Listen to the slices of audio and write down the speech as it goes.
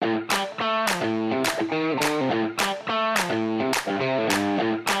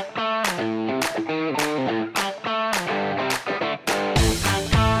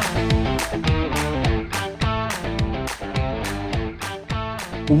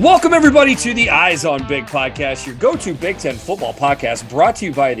Welcome, everybody, to the Eyes on Big podcast, your go-to Big Ten football podcast, brought to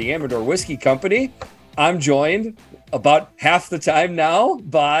you by the Amador Whiskey Company. I'm joined about half the time now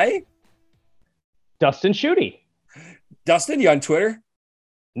by Dustin Schutte. Dustin, you on Twitter?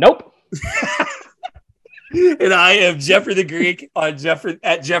 Nope. And I am Jeffrey the Greek at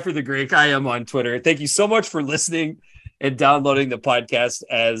Jeffrey the Greek. I am on Twitter. Thank you so much for listening and downloading the podcast.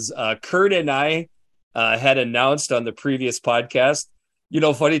 As Kurt and I had announced on the previous podcast,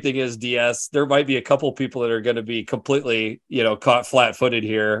 funny thing is, DS, there might be a couple people that are going to be completely, caught flat-footed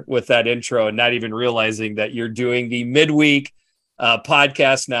here with that intro and not even realizing that you're doing the midweek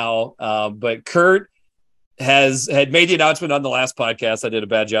podcast now. But Kurt had made the announcement on the last podcast. I did a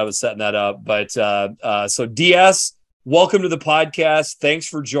bad job of setting that up. But so DS, welcome to the podcast. Thanks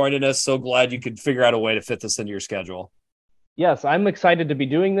for joining us. So glad you could figure out a way to fit this into your schedule. Yes, I'm excited to be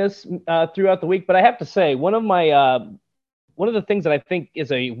doing this throughout the week. But I have to say, one of the things that I think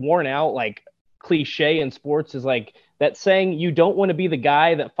is a worn out cliche in sports is that saying, you don't want to be the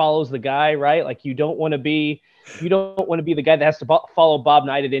guy that follows the guy, right? Like you don't want to be the guy that has to follow Bob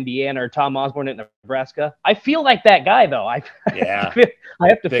Knight at Indiana or Tom Osborne at Nebraska. I feel like that guy though. I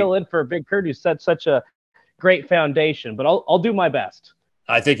have to fill in for Big Kurt, who set such a great foundation, but I'll do my best.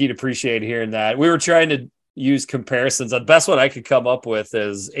 I think you'd appreciate hearing that. We were trying to use comparisons. The best one I could come up with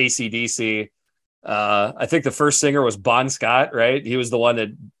is AC/DC. I think the first singer was Bon Scott, right? He was the one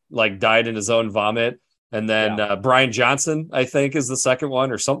that died in his own vomit. And then Brian Johnson, I think, is the second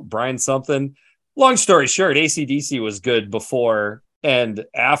one, or Brian something. Long story short, AC/DC was good before and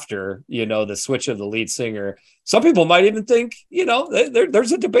after, the switch of the lead singer. Some people might even think,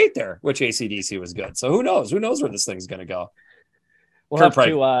 there's a debate there, which AC/DC was good. So who knows? Who knows where this thing's going to go? We'll have to,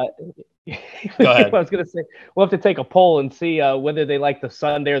 go ahead. I was going to say, we'll have to take a poll and see whether they like the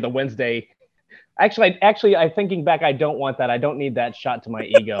Sunday or the Wednesday. Actually, I'm thinking back, I don't want that. I don't need that shot to my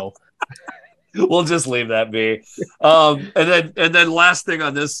ego. We'll just leave that be. And then last thing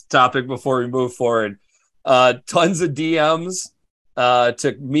on this topic before we move forward, tons of DMs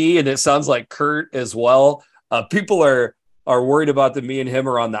to me, and it sounds like Kurt as well. People are worried about me and him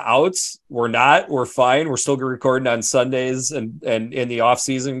are on the outs. We're not. We're fine. We're still recording on Sundays and in the off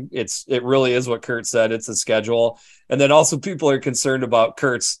season. It really is what Kurt said. It's a schedule. And then also people are concerned about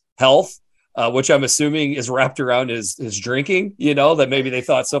Kurt's health. Which I'm assuming is wrapped around his drinking, that maybe they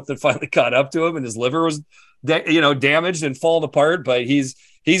thought something finally caught up to him and his liver was, damaged and falling apart, but he's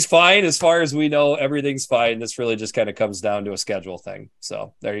fine. As far as we know, everything's fine. This really just kind of comes down to a schedule thing.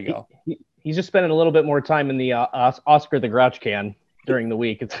 So there you go. He's just spending a little bit more time in the Oscar the Grouch can during the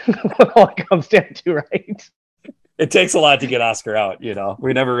week. It's all it comes down to, right? It takes a lot to get Oscar out.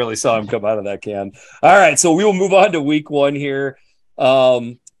 We never really saw him come out of that can. All right. So we will move on to week one here.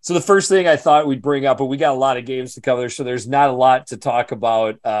 So the first thing I thought we'd bring up, but we got a lot of games to cover, so there's not a lot to talk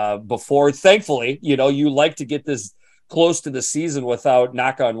about before. Thankfully, you like to get this close to the season without,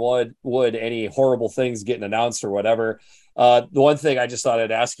 knock on wood, any horrible things getting announced or whatever. The one thing I just thought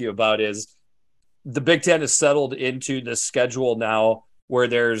I'd ask you about is the Big Ten has settled into the schedule now where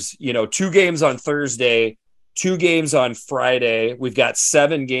there's, 2 games on Thursday, 2 games on Friday. We've got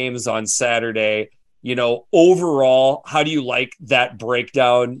 7 games on Saturday. Overall, how do you like that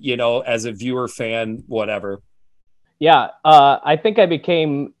breakdown, as a viewer, fan, whatever? Yeah, I think I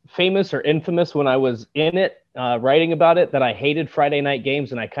became famous or infamous when I was in it, writing about it, that I hated Friday night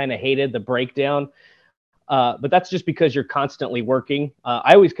games and I kind of hated the breakdown. But that's just because you're constantly working.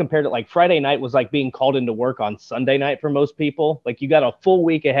 I always compared it Friday night was like being called into work on Sunday night for most people. You got a full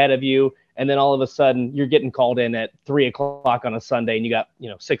week ahead of you, and then all of a sudden you're getting called in at 3:00 on a Sunday and you got,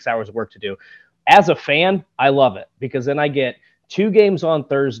 6 hours of work to do. As a fan, I love it because then I get 2 games on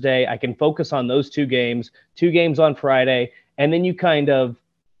Thursday. I can focus on those 2 games, 2 games on Friday, and then you kind of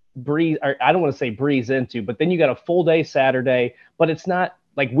breeze, or I don't want to say breeze into, but then you got a full day Saturday, but it's not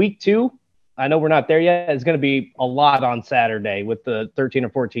week 2. I know we're not there yet. It's going to be a lot on Saturday with the 13 or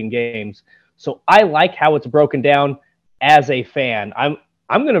 14 games. So I like how it's broken down as a fan. I'm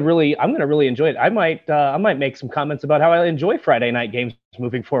going to really enjoy it. I might make some comments about how I enjoy Friday night games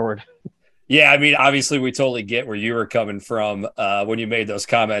moving forward. Yeah, I mean, obviously, we totally get where you were coming from when you made those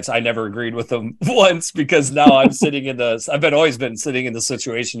comments. I never agreed with them once because now I've always been sitting in the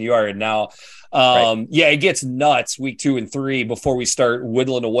situation you are in now. Right. Yeah, it gets nuts week 2 and 3 before we start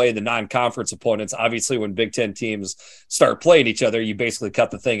whittling away the non-conference opponents. Obviously, when Big Ten teams start playing each other, you basically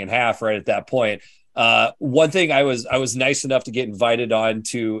cut the thing in half right at that point. One thing I was nice enough to get invited on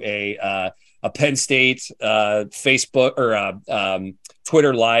to a Penn State Facebook or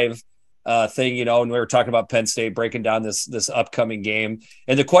Twitter live thing, and we were talking about Penn State breaking down this upcoming game.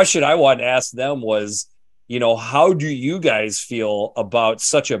 And the question I wanted to ask them was, how do you guys feel about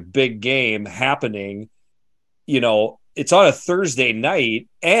such a big game happening? It's on a Thursday night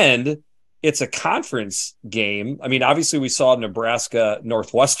and it's a conference game. I mean, obviously we saw Nebraska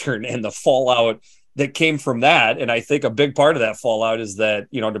Northwestern and the fallout that came from that. And I think a big part of that fallout is that,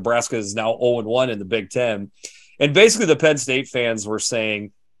 Nebraska is now 0-1 in the Big Ten. And basically the Penn State fans were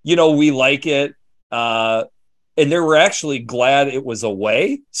saying, we like it. And they were actually glad it was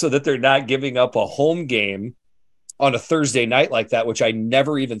away so that they're not giving up a home game on a Thursday night like that, which I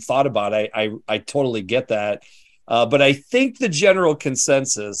never even thought about. I totally get that. But I think the general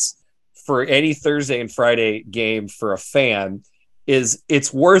consensus for any Thursday and Friday game for a fan is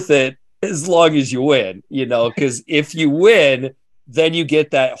it's worth it as long as you win, because if you win, then you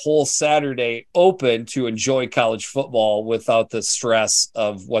get that whole Saturday open to enjoy college football without the stress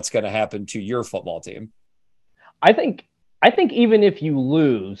of what's going to happen to your football team. I think even if you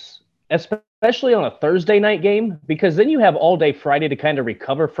lose, especially on a Thursday night game, because then you have all day Friday to kind of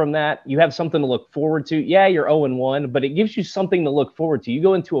recover from that. You have something to look forward to. Yeah, you're 0-1, but it gives you something to look forward to. You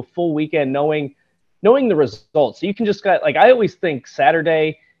go into a full weekend knowing the results. So you can just I always think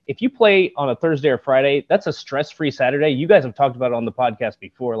Saturday, if you play on a Thursday or Friday, that's a stress-free Saturday. You guys have talked about it on the podcast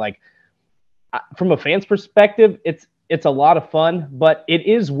before. From a fan's perspective, it's a lot of fun, but it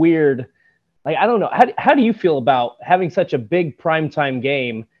is weird. I don't know. How do you feel about having such a big primetime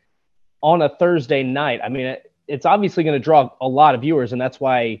game on a Thursday night? I mean, it's obviously going to draw a lot of viewers, and that's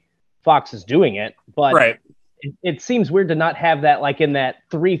why Fox is doing it. But right. It seems weird to not have that in that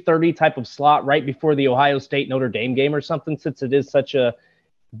 3:30 type of slot right before the Ohio State Notre Dame game or something, since it is such a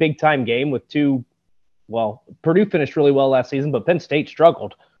big time game with Purdue finished really well last season, but Penn State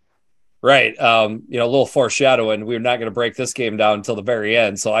struggled. Right. A little foreshadowing. We're not going to break this game down until the very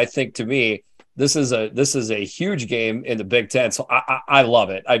end. So I think, to me, this is a huge game in the Big Ten. So I love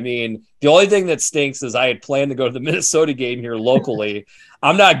it. I mean, the only thing that stinks is I had planned to go to the Minnesota game here locally.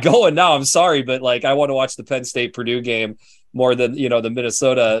 I'm not going now. I'm sorry, but I want to watch the Penn State Purdue game more than, the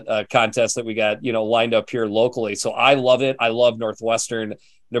Minnesota contest that we got, lined up here locally. So I love it. I love Northwestern.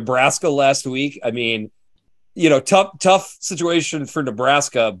 Nebraska last week. I mean, tough situation for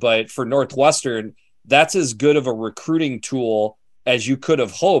Nebraska, but for Northwestern, that's as good of a recruiting tool as you could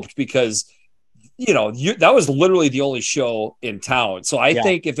have hoped, because that was literally the only show in town. So I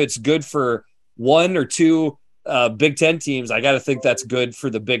think if it's good for one or two Big Ten teams, I got to think that's good for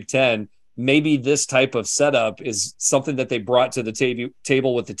the Big Ten. Maybe this type of setup is something that they brought to the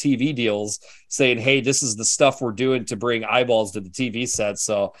table with the TV deals, saying, hey, this is the stuff we're doing to bring eyeballs to the TV set.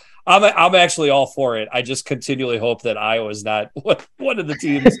 So I'm actually all for it. I just continually hope that Iowa is not one of the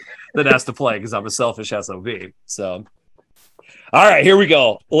teams that has to play, because I'm a selfish SOB. So, all right, here we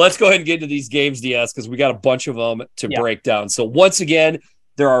go. Well, let's go ahead and get into these games, DS, because we got a bunch of them to break down. So once again,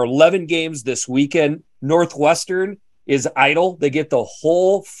 there are 11 games this weekend. Northwestern is idle. They get the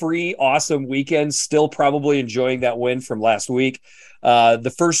whole free, awesome weekend, still probably enjoying that win from last week. So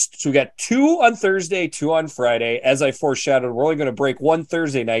we got 2 on Thursday, 2 on Friday. As I foreshadowed, we're only going to break one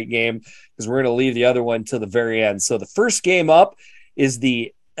Thursday night game because we're going to leave the other one to the very end. So the first game up is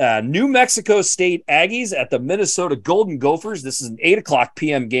the New Mexico State Aggies at the Minnesota Golden Gophers. This is an 8:00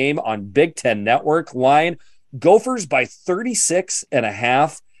 p.m. game on Big Ten Network. Line, Gophers by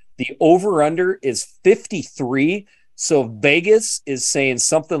 36.5. The over-under is 53. So Vegas is saying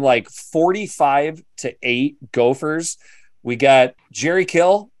something like 45-8 Gophers. We got Jerry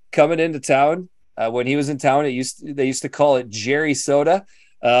Kill coming into town. When he was in town, they used to call it Jerry Soda.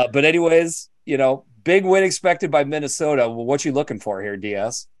 But anyways, big win expected by Minnesota. Well, what you looking for here,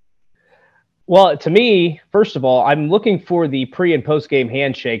 DS? Well, to me, first of all, I'm looking for the pre- and post-game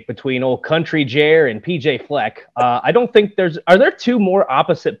handshake between old Country Jer and PJ Fleck. I don't think are there two more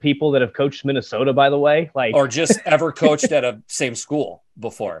opposite people that have coached Minnesota, by the way? Or just ever coached at a same school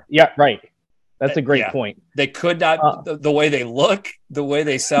before? Yeah, right. That's a great point. They could not, the way they look, the way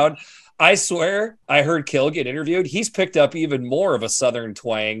they sound. I swear, I heard Kill get interviewed. He's picked up even more of a Southern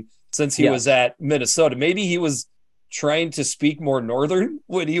twang since he was at Minnesota. Maybe he was trying to speak more Northern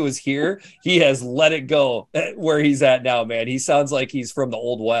when he was here. He has let it go where he's at now, man. He sounds like he's from the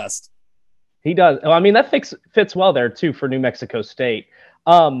Old West. He does. I mean, that fits well there, too, for New Mexico State.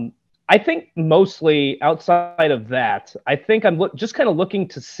 I think mostly outside of that, I think I'm just kind of looking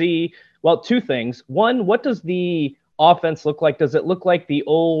to see, well, two things. One, what does the offense look like? Does it look like the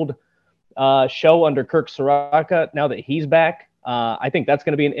old show under Kirk Soraka now that he's back? I think that's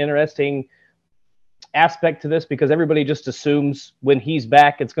going to be an interesting aspect to this, because everybody just assumes when he's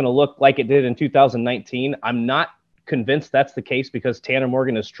back it's going to look like it did in 2019. I'm not convinced that's the case, because Tanner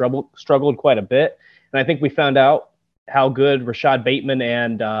Morgan has struggled quite a bit, and I think we found out how good Rashad Bateman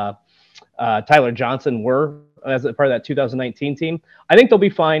and Tyler Johnson were as a part of that 2019 team. I think they'll be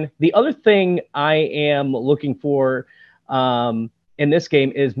fine. The other thing I am looking for in this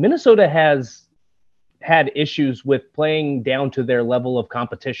game is Minnesota has had issues with playing down to their level of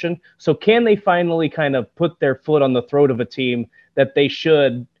competition. So can they finally kind of put their foot on the throat of a team that they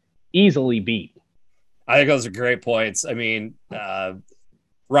should easily beat? I think those are great points. I mean,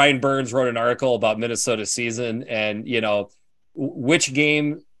 Ryan Burns wrote an article about Minnesota's season, and, which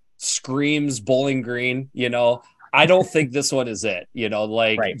game screams Bowling Green, I don't think this one is it,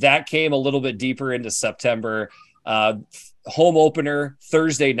 right. That came a little bit deeper into September. Home opener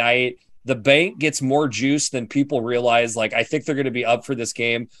Thursday night. The bank gets more juice than people realize. I think they're going to be up for this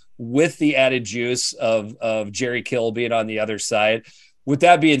game with the added juice of Jerry Kill being on the other side. With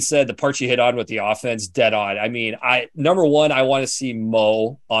that being said, the part you hit on with the offense, dead on. I mean, number one, I want to see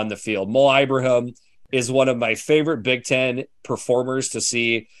Mo on the field. Mo Ibrahim is one of my favorite Big Ten performers to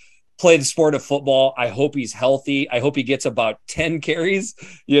see play the sport of football. I hope he's healthy. I hope he gets about 10 carries,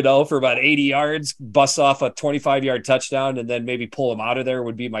 for about 80 yards, busts off a 25-yard touchdown, and then maybe pull him out of there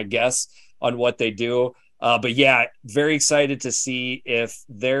would be my guess on what they do. But yeah, very excited to see if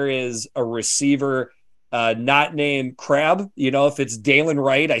there is a receiver not named Crab. If it's Dalen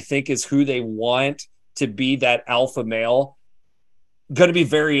Wright, I think is who they want to be that alpha male. Going to be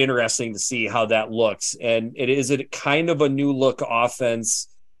very interesting to see how that looks. And it is a kind of a new look offense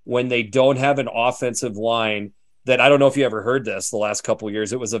when they don't have an offensive line that, I don't know if you ever heard this the last couple of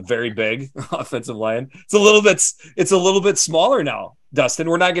years. It was a very big offensive line. It's a little bit smaller now, Dustin.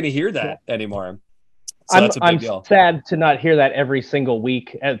 We're not going to hear that anymore. So I'm sad to not hear that every single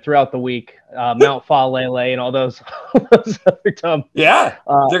week and throughout the week. Mount Falele and all those other dumb. Yeah,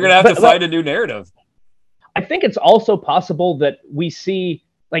 they're going to have to find a new narrative. I think it's also possible that we see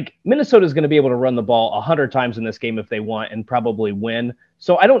Minnesota is going to be able to run the ball 100 times in this game if they want and probably win.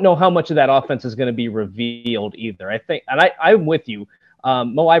 So I don't know how much of that offense is going to be revealed either. I think, and I'm with you.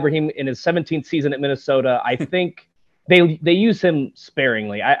 Mo Ibrahim in his 17th season at Minnesota, I think they use him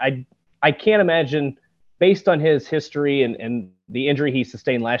sparingly. I can't imagine, based on his history and the injury he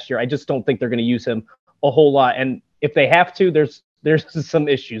sustained last year, I just don't think they're going to use him a whole lot. And if they have to, there's some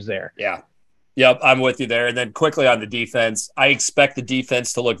issues there. Yeah. Yep, I'm with you there. And then quickly on the defense, I expect the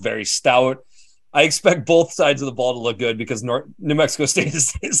defense to look very stout. I expect both sides of the ball to look good because New Mexico State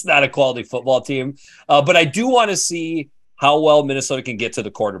is not a quality football team. But I do want to see how well Minnesota can get to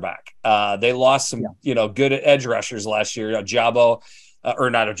the quarterback. They lost some, good edge rushers last year. Ojabo, or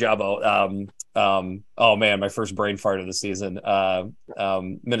not Ojabo. Oh man, my first brain fart of the season.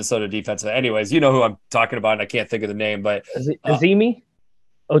 Minnesota defensive. Anyways, you know who I'm talking about, and I can't think of the name, but Azimi?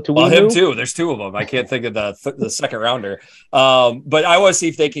 Well, him too. There's two of them. I can't think of the second rounder. But I want to see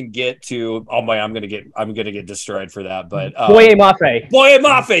if they can get to. Oh my, I'm gonna get destroyed for that. But Boye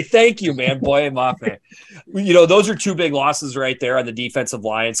Mafe. Thank you, man. Boye Mafe. Those are two big losses right there on the defensive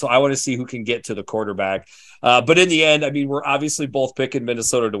line. So I want to see who can get to the quarterback. But in the end, I mean, we're obviously both picking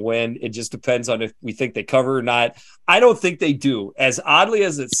Minnesota to win. It just depends on if we think they cover or not. I don't think they do. As oddly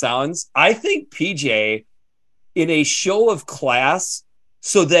as it sounds, I think PJ, in a show of class,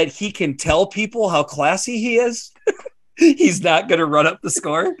 so that he can tell people how classy he is, he's not going to run up the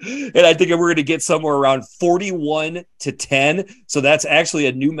score. And I think we're going to get somewhere around 41-10. So that's actually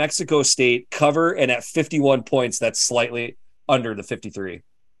a New Mexico State cover. And at 51 points, that's slightly under the 53.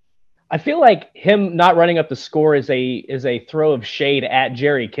 I feel like him not running up the score is a throw of shade at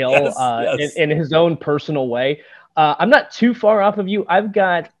Jerry Kill. Yes. In his own personal way. I'm not too far off of you. I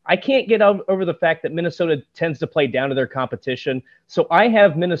can't get over the fact that Minnesota tends to play down to their competition. So I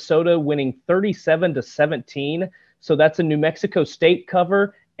have Minnesota winning 37-17. So that's a New Mexico State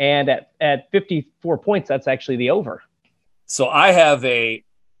cover. And at 54 points, that's actually the over. So I have a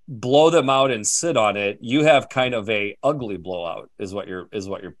blow them out and sit on it. You have kind of a ugly blowout is what you're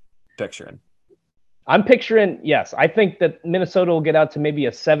picturing. I'm picturing, yes, I think that Minnesota will get out to maybe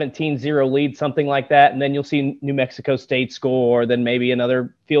a 17-0 lead, something like that. And then you'll see New Mexico State score, then maybe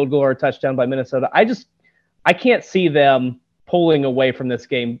another field goal or touchdown by Minnesota. I can't see them pulling away from this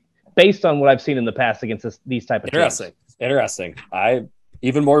game based on what I've seen in the past against these type of teams. Interesting.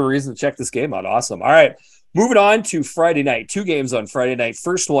 Even more reason to check this game out. Awesome. All right. Moving on to Friday night. Two games on Friday night.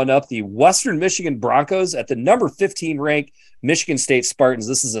 First one up, the Western Michigan Broncos at the number 15 ranked Michigan State Spartans.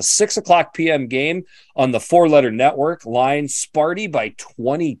 This is a 6:00 p.m. game on the four-letter network. Line Sparty by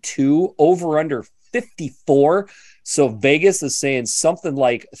 22, over under 54. So Vegas is saying something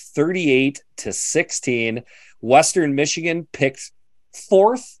like 38-16. Western Michigan picked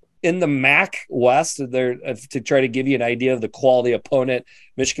fourth in the MAC West. There to try to give you an idea of the quality opponent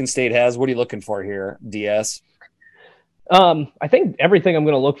Michigan State has. What are you looking for here, DS? I think everything I'm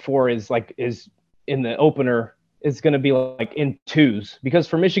going to look for is in the opener is going to be like in twos, because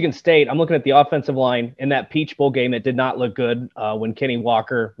for Michigan State, I'm looking at the offensive line in that Peach Bowl game. It did not look good when Kenny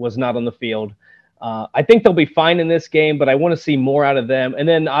Walker was not on the field. I think they'll be fine in this game, but I want to see more out of them. And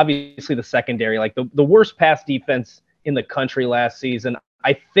then obviously the secondary, like the worst pass defense in the country last season.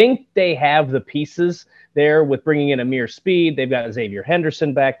 I think they have the pieces there with bringing in Amir Speed. They've got Xavier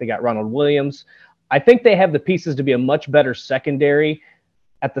Henderson back. They got Ronald Williams. I think they have the pieces to be a much better secondary.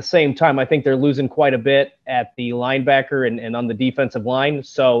 At the same time, I think they're losing quite a bit at the linebacker and on the defensive line.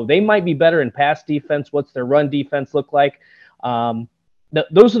 So they might be better in pass defense. What's their run defense look like?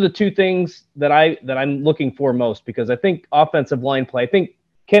 Those are the two things that I'm looking for most, because I think offensive line play, I think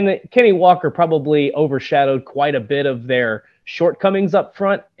Kenny Walker probably overshadowed quite a bit of their shortcomings up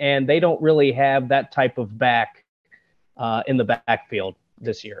front, and they don't really have that type of back in the backfield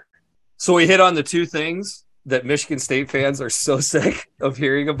this year. So we hit on the two things that Michigan State fans are so sick of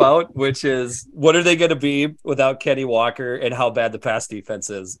hearing about, which is what are they going to be without Kenny Walker and how bad the pass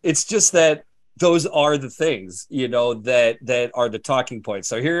defense is. It's just that those are the things, that are the talking points.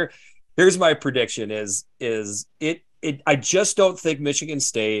 So here's my prediction is I just don't think Michigan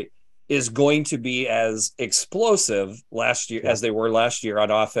State is going to be as explosive last year as they were last year on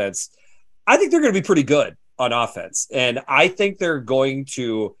offense. I think they're going to be pretty good on offense. And I think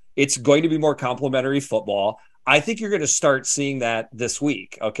it's going to be more complimentary football. I think you're going to start seeing that this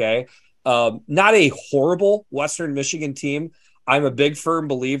week. Okay. Not a horrible Western Michigan team. I'm a big firm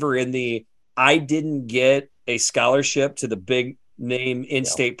believer in I didn't get a scholarship to the big name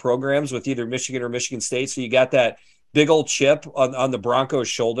in-state programs with either Michigan or Michigan State. So you got that big old chip on the Broncos'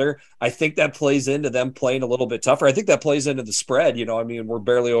 shoulder. I think that plays into them playing a little bit tougher. I think that plays into the spread. We're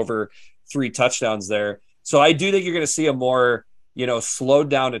barely over 3 touchdowns there. So I do think you're going to see a more, slowed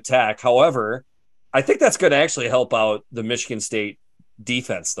down attack. However, I think that's going to actually help out the Michigan State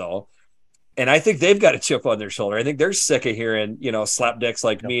defense, though. And I think they've got a chip on their shoulder. I think they're sick of hearing, slapdicks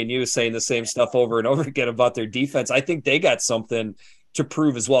like me and you saying the same stuff over and over again about their defense. I think they got something to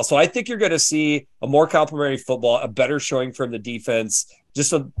prove as well. So I think you're going to see a more complimentary football, a better showing from the defense.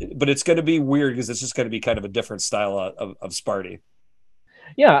 But it's going to be weird because it's just going to be kind of a different style of Sparty.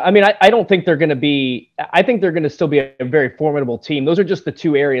 Yeah, I don't think they're going to be – I think they're going to still be a very formidable team. Those are just the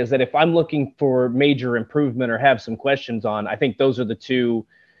two areas that if I'm looking for major improvement or have some questions on, I think those are the two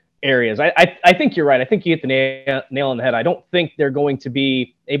areas. I think you're right. I think you hit the nail on the head. I don't think they're going to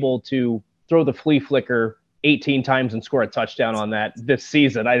be able to throw the flea flicker 18 times and score a touchdown on that this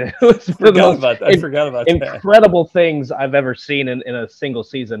season. I forgot about incredible things I've ever seen in a single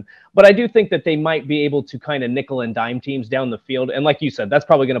season. But I do think that they might be able to kind of nickel and dime teams down the field. And like you said, that's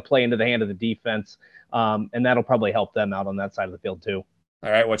probably going to play into the hand of the defense. And that'll probably help them out on that side of the field too.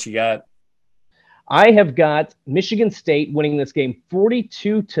 All right, what you got? I have got Michigan State winning this game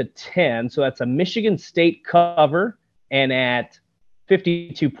 42-10. So that's a Michigan State cover. And at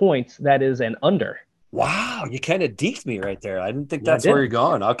 52 points, that is an under. Wow, you kind of deked me right there. I didn't think that's where you're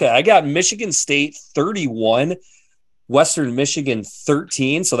going. Okay, I got Michigan State 31, Western Michigan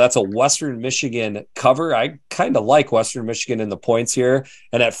 13. So that's a Western Michigan cover. I kind of like Western Michigan in the points here.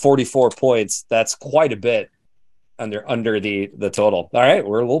 And at 44 points, that's quite a bit under the total. All right,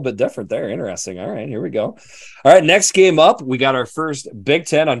 we're a little bit different there. Interesting. All right, here we go. All right, next game up, we got our first Big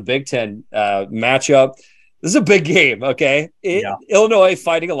Ten on Big Ten matchup. This is a big game, okay? Illinois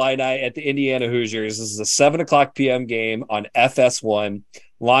fighting Illini at the Indiana Hoosiers. This is a 7:00 p.m. game on FS1.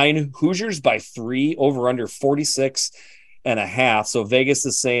 Line Hoosiers by 3, over under 46.5. So Vegas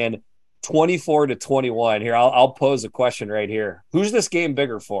is saying 24-21. Here, I'll pose a question right here. Who's this game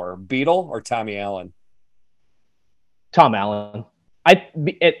bigger for, Beetle or Tommy Allen? Tom Allen.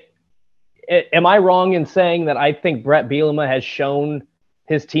 Am I wrong in saying that I think Brett Bielema has shown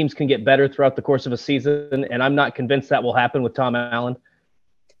his teams can get better throughout the course of a season, and I'm not convinced that will happen with Tom Allen?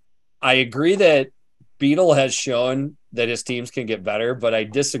 I agree that Beetle has shown that his teams can get better, but I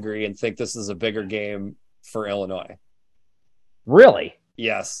disagree and think this is a bigger game for Illinois. Really?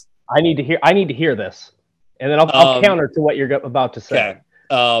 Yes. I need to hear this, and then I'll counter to what you're about to say.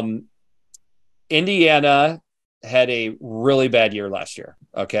 Okay. Indiana had a really bad year last year.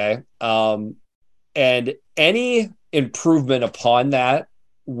 Okay. And any improvement upon that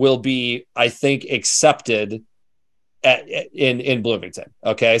will be, I think, accepted in Bloomington.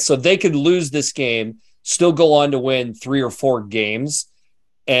 Okay. So they could lose this game, still go on to win 3 or 4 games.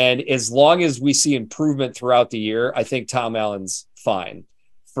 And as long as we see improvement throughout the year, I think Tom Allen's fine.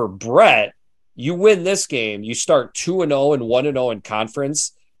 For Brett, you win this game, you start 2-0 and 1-0 in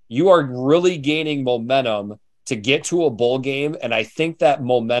conference. You are really gaining momentum to get to a bowl game. And I think that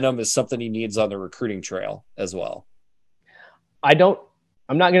momentum is something he needs on the recruiting trail as well.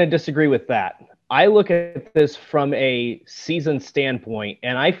 I'm not going to disagree with that. I look at this from a season standpoint,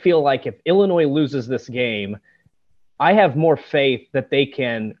 and I feel like if Illinois loses this game, I have more faith that they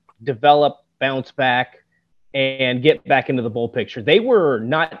can develop, bounce back, and get back into the bowl picture. They were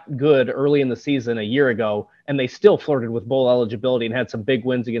not good early in the season a year ago, and they still flirted with bowl eligibility and had some big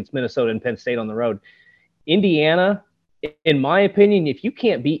wins against Minnesota and Penn State on the road. Indiana, in my opinion, if you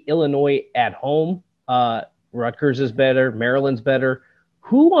can't beat Illinois at home, Rutgers is better, Maryland's better.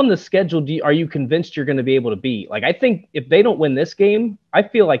 Who on the schedule are you convinced you're going to be able to beat? Like, I think if they don't win this game, I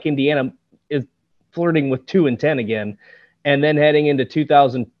feel like Indiana is flirting with 2-10 again. And then heading into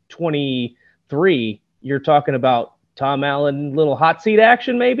 2023, you're talking about Tom Allen, little hot seat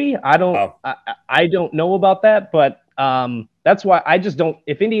action, maybe. I don't know about that, but that's why I just don't.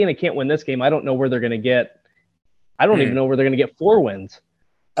 If Indiana can't win this game, I don't know where they're going to get. I don't even know where they're going to get 4 wins.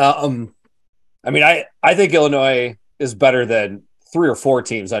 I mean, I think Illinois is better than 3 or 4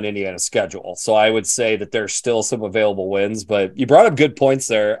 teams on Indiana's schedule. So I would say that there's still some available wins, but you brought up good points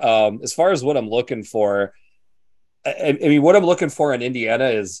there. As far as what I'm looking for, I mean, what I'm looking for in Indiana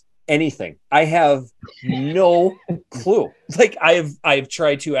is anything. I have no clue. Like I've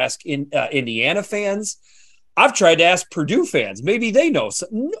tried to ask Indiana fans. I've tried to ask Purdue fans. Maybe they know.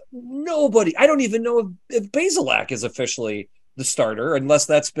 Nobody. I don't even know if Bazelak is officially the starter unless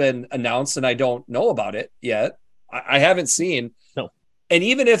that's been announced and I don't know about it yet. I haven't seen. No. And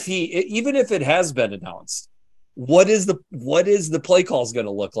even if it has been announced, what is the play calls going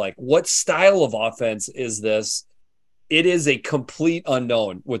to look like? What style of offense is this? It is a complete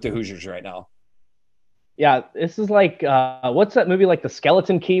unknown with the Hoosiers right now. Yeah, this is like what's that movie, like The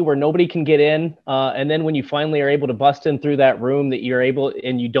Skeleton Key, where nobody can get in, and then when you finally are able to bust in through that room, that you're able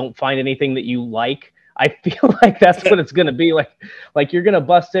and you don't find anything that you like. I feel like that's what it's going to be like. Like you're going to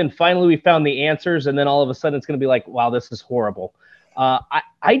bust in. Finally, we found the answers, and then all of a sudden, it's going to be like, "Wow, this is horrible."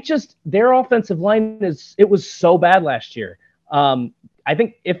 Their offensive line was so bad last year. I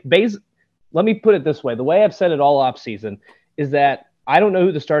think let me put it this way: the way I've said it all off season is that I don't know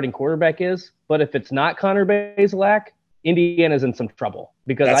who the starting quarterback is, but if it's not Connor Bazelak, Indiana's in some trouble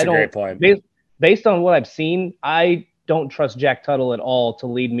because That's a great point. Based on what I've seen, I don't trust Jack Tuttle at all to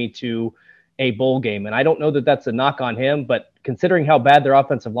lead me to a bowl game. And I don't know that that's a knock on him, but considering how bad their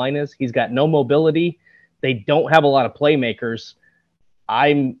offensive line is, he's got no mobility. They don't have a lot of playmakers.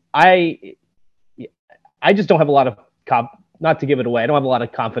 I just don't have a lot of not to give it away. I don't have a lot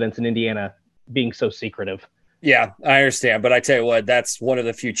of confidence in Indiana being so secretive. Yeah, I understand, but I tell you what, that's one of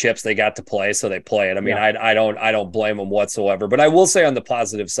the few chips they got to play, so they play it. I mean, yeah. I don't blame them whatsoever. But I will say on the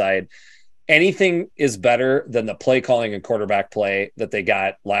positive side, anything is better than the play calling and quarterback play that they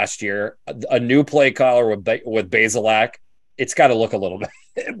got last year. A new play caller with Bazelak, it's got to look a little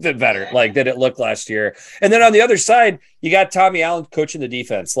bit better, like than it looked last year. And then on the other side, you got Tommy Allen coaching the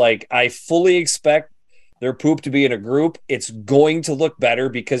defense. Like I fully expect their poop to be in a group. It's going to look better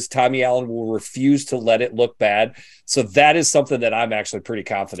because Tommy Allen will refuse to let it look bad. So that is something that I'm actually pretty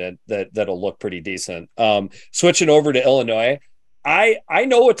confident that'll look pretty decent. Switching over to Illinois, I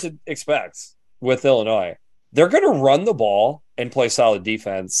know what to expect with Illinois. They're going to run the ball and play solid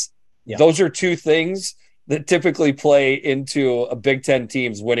defense. Yeah. Those are two things that typically play into a Big Ten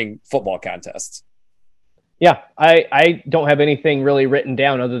team's winning football contests. Yeah, I don't have anything really written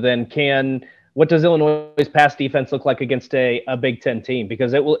down other than what does Illinois' pass defense look like against a Big Ten team?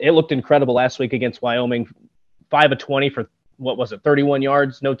 Because it looked incredible last week against Wyoming, 5 of 20 for, 31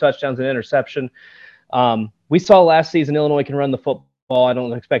 yards, no touchdowns and interception. We saw last season Illinois can run the football. I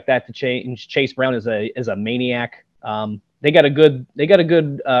don't expect that to change. Chase Brown is a maniac. They got a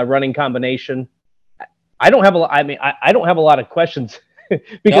good running combination. I don't have a lot of questions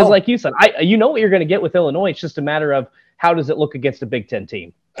because, like you said, you know what you're going to get with Illinois. It's just a matter of how does it look against a Big Ten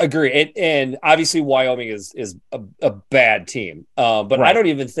team. Agree. And obviously Wyoming is a bad team. But right. I don't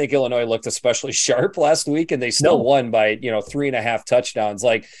even think Illinois looked especially sharp last week, and they still won by 3.5 touchdowns.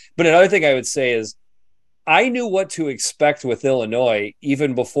 But another thing I would say is I knew what to expect with Illinois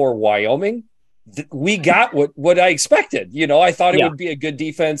even before Wyoming. We got what I expected. I thought it would be a good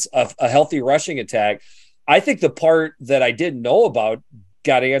defense, a healthy rushing attack. I think the part that I didn't know about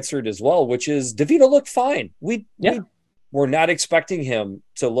got answered as well, which is DeVito looked fine. We're not expecting him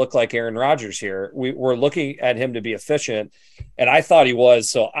to look like Aaron Rodgers here. We're looking at him to be efficient, and I thought he was.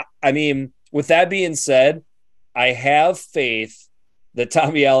 So, I mean, with that being said, I have faith that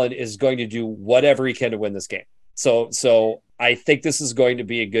Tommy Allen is going to do whatever he can to win this game. So I think this is going to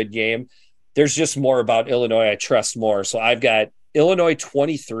be a good game. There's just more about Illinois I trust more. So I've got Illinois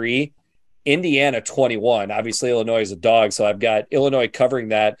 23, Indiana 21. Obviously, Illinois is a dog, so I've got Illinois covering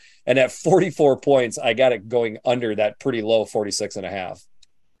that. And at 44 points, I got it going under that pretty low 46.5.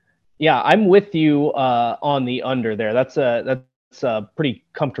 Yeah, I'm with you on the under there. That's a pretty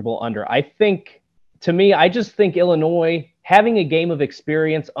comfortable under. I think, to me, I just think Illinois having a game of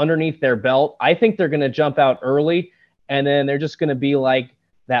experience underneath their belt, I think they're going to jump out early, and then they're just going to be like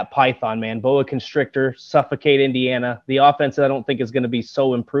that python, man, boa constrictor, suffocate Indiana. The offense, I don't think, is going to be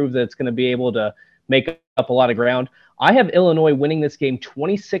so improved that it's going to be able to make up a lot of ground. I have Illinois winning this game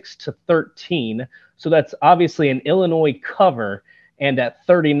 26-13, so that's obviously an Illinois cover. And at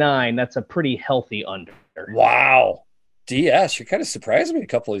 39, that's a pretty healthy under. Wow. DS, you're kind of surprising me a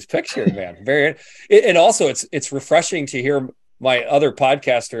couple of these picks here, man. And also it's refreshing to hear my other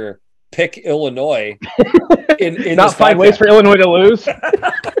podcaster pick Illinois in not find ways for Illinois to lose.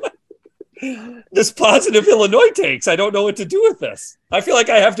 This positive Illinois takes. I don't know what to do with this. I feel like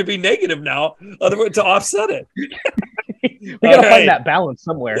I have to be negative now otherwise to offset it. We got to find that balance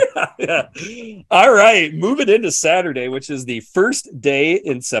somewhere. Yeah. All right. Moving into Saturday, which is the first day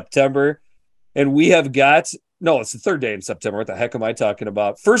in September. And we have got, no, it's the third day in September. What the heck am I talking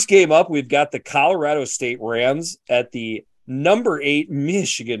about? First game up, we've got the Colorado State Rams at the number 8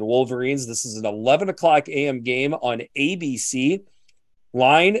 Michigan Wolverines. This is an 11 o'clock a.m. game on ABC.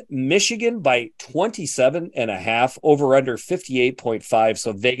 Line, Michigan by 27.5, over under 58.5.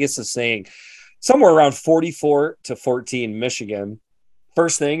 So Vegas is saying somewhere around 44-14 Michigan.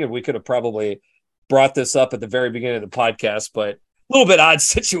 First thing, and we could have probably brought this up at the very beginning of the podcast, but a little bit odd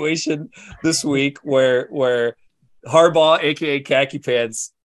situation this week where Harbaugh, aka Khaki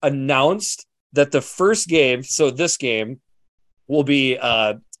Pants, announced that the first game, so this game will be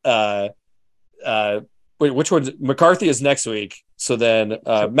which one's McCarthy is next week. So then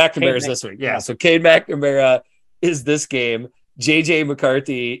McNamara is this week. Yeah. So Cade McNamara is this game. JJ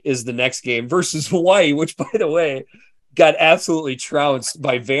McCarthy is the next game versus Hawaii, which, by the way, got absolutely trounced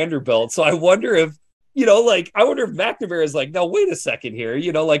by Vanderbilt. So I wonder if, I wonder if McNamara is like, no, wait a second here.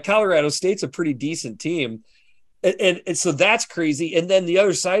 Colorado State's a pretty decent team. And so that's crazy. And then the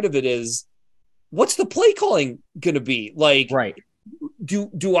other side of it is, what's the play calling going to be? Right.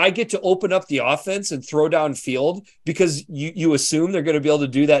 Do I get to open up the offense and throw down field because you assume they're going to be able to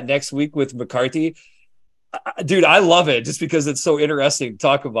do that next week with McCarthy? Dude, I love it just because it's so interesting to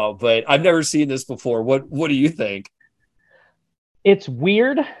talk about, but I've never seen this before. What do you think? It's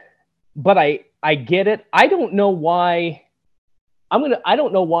weird, but I get it. I don't know why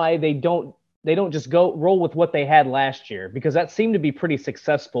they don't just go roll with what they had last year, because that seemed to be pretty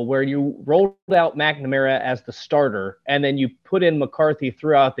successful, where you rolled out McNamara as the starter and then you put in McCarthy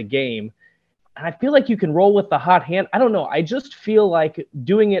throughout the game. And I feel like you can roll with the hot hand. I don't know. I just feel like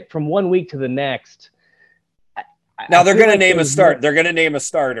doing it from one week to the next. Now they're going to name a start. They're going to name a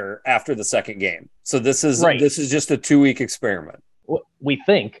starter after the second game. So this is just a 2-week experiment. We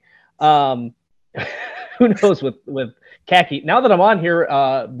think. Who knows with Khaki? Now that I'm on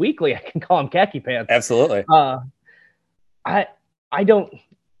here weekly, I can call him Khaki Pants. Absolutely. I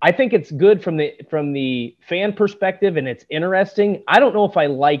think it's good from the fan perspective, and it's interesting. I don't know if I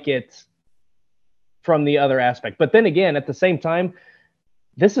like it from the other aspect. But then again, at the same time,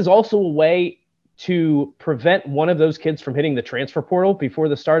 this is also a way to prevent one of those kids from hitting the transfer portal before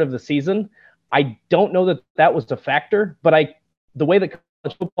the start of the season. I don't know that was a factor, but the way that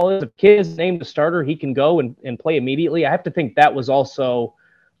college football is, if a kid is named a starter, he can go and play immediately. I have to think that was also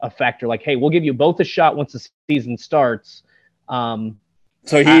a factor. Like, hey, we'll give you both a shot once the season starts. So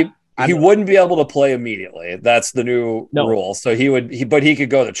he wouldn't be able to play immediately. That's the new rule. So but he could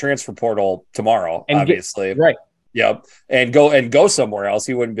go to the transfer portal tomorrow, obviously. Right. Yep. And go somewhere else.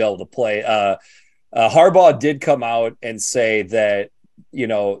 He wouldn't be able to play. Harbaugh did come out and say that,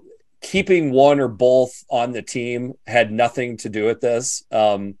 keeping one or both on the team had nothing to do with this.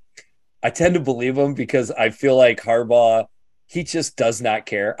 I tend to believe him because I feel like Harbaugh, he just does not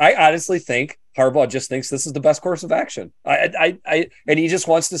care. I honestly think Harbaugh just thinks this is the best course of action. And he just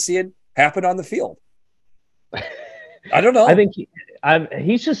wants to see it happen on the field. I don't know. I think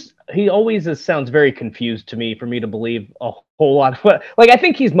he always sounds very confused to me, for me to believe a whole lot of what, I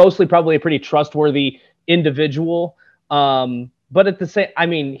think he's mostly probably a pretty trustworthy individual. But at the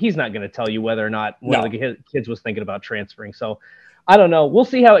same, he's not going to tell you whether or not one of the kids was thinking about transferring. So I don't know. We'll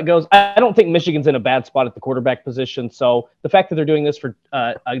see how it goes. I don't think Michigan's in a bad spot at the quarterback position. So the fact that they're doing this for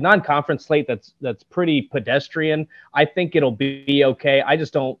a non-conference slate that's pretty pedestrian, I think it'll be okay.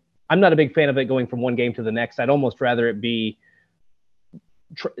 I'm not a big fan of it going from one game to the next. I'd almost rather it be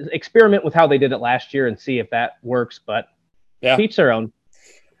experiment with how they did it last year and see if that works. But each their own.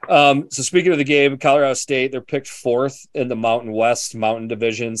 So speaking of the game, Colorado State, they're picked fourth in the Mountain West Mountain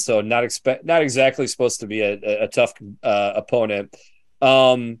Division, so not exactly supposed to be a tough opponent.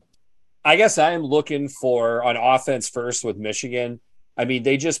 I guess I am looking for on offense first with Michigan. I mean,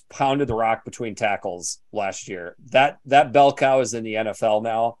 they just pounded the rock between tackles last year. That bell cow is in the NFL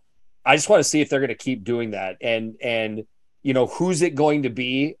now. I just want to see if they're going to keep doing that. And who's it going to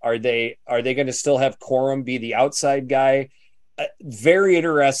be? Are they going to still have Corum be the outside guy? Very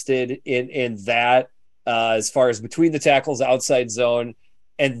interested in that as far as between the tackles, outside zone,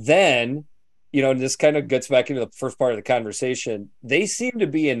 and then and this kind of gets back into the first part of the conversation. They seem to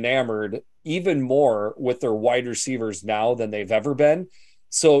be enamored even more with their wide receivers now than they've ever been.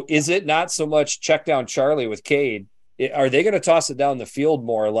 So is it not so much check down Charlie with Cade? Are they going to toss it down the field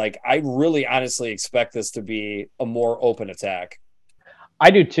more? Like, I really honestly expect this to be a more open attack. I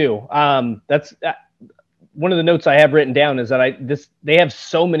do too. That's one of the notes I have written down is that they have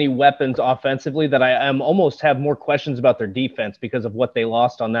so many weapons offensively that I almost have more questions about their defense because of what they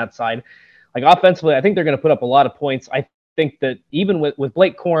lost on that side. Like offensively, I think they're going to put up a lot of points. I think that even with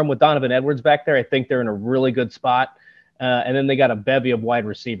Blake Corum, with Donovan Edwards back there, I think they're in a really good spot. And then they got a bevy of wide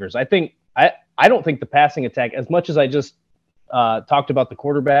receivers. I don't think the passing attack, as much as I just talked about the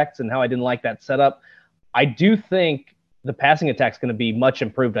quarterbacks and how I didn't like that setup, I do think the passing attack is going to be much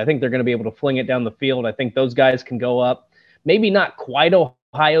improved. I think they're going to be able to fling it down the field. I think those guys can go up. Maybe not quite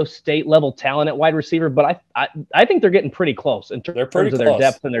Ohio State level talent at wide receiver, but I think they're getting pretty close in terms of their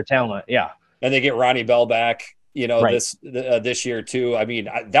depth and their talent. Yeah. And they get Ronnie Bell back, right. this year too. I mean,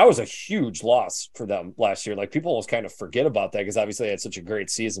 that was a huge loss for them last year. Like, people almost kind of forget about that because obviously they had such a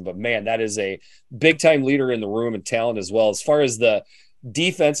great season. But man, that is a big time leader in the room and talent as well. As far as the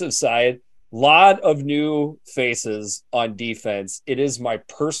defensive side, lot of new faces on defense. It is my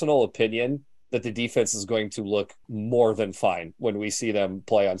personal opinion that the defense is going to look more than fine when we see them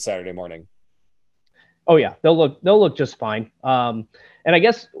play on Saturday morning. Oh yeah, they'll look just fine. And I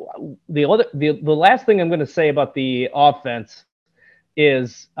guess the last thing I'm going to say about the offense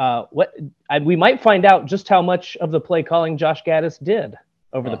is we might find out just how much of the play calling Josh Gattis did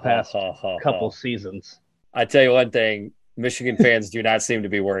over the past couple seasons. I tell you one thing, Michigan fans do not seem to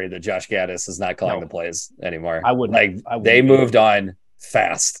be worried that Josh Gattis is not calling the plays anymore. I wouldn't. They moved on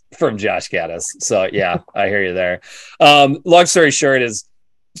fast from Josh Gattis. So yeah, I hear you there. Long story short is,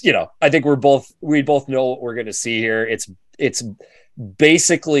 I think we both know what we're going to see here. It's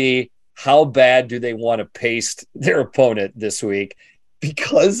basically how bad do they want to paste their opponent this week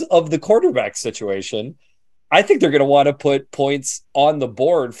because of the quarterback situation. I think they're going to want to put points on the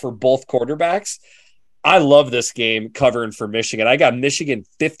board for both quarterbacks. I love this game covering for Michigan. I got Michigan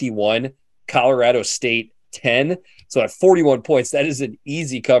 51, Colorado State 10. So at 41 points, that is an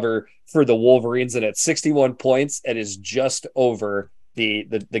easy cover for the Wolverines. And at 61 points, it is just over the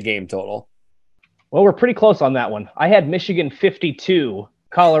game total. Well, we're pretty close on that one. I had Michigan 52,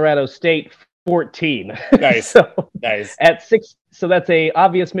 Colorado State 14. Nice. Nice. At 6, so that's a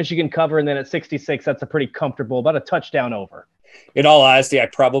obvious Michigan cover, and then at 66, that's a pretty comfortable, about a touchdown over. In all honesty, I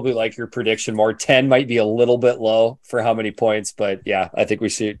probably like your prediction more. 10 might be a little bit low for how many points, but yeah, I think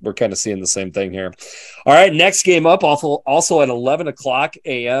we're kind of seeing the same thing here. All right, next game up, also at 11 o'clock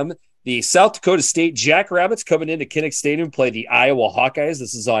a.m., the South Dakota State Jackrabbits coming into Kinnick Stadium play the Iowa Hawkeyes.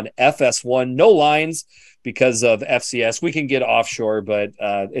 This is on FS1. No lines because of FCS. We can get offshore, but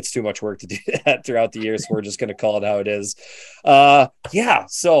it's too much work to do that throughout the year, so we're just going to call it how it is.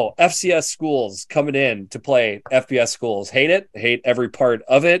 So FCS schools coming in to play FBS schools. Hate every part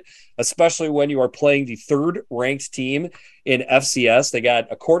of it, especially when you are playing the third-ranked team in FCS. They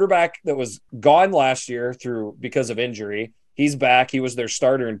got a quarterback that was gone last year because of injury. He's back. He was their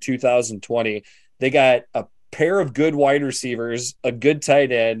starter in 2020. They got a pair of good wide receivers, a good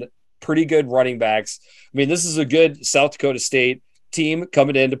tight end, pretty good running backs. I mean, this is a good South Dakota State team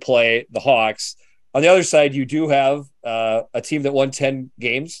coming in to play the Hawks. On the other side, you do have a team that won 10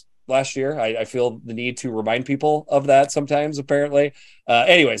 games last year. I feel the need to remind people of that sometimes, apparently.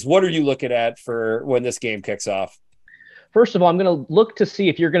 Anyways, what are you looking at for when this game kicks off? First of all, I'm going to look to see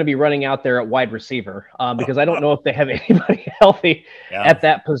if you're going to be running out there at wide receiver because I don't know if they have anybody healthy at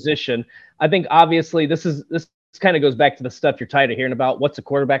that position. I think obviously this kind of goes back to the stuff you're tired of hearing about. What's a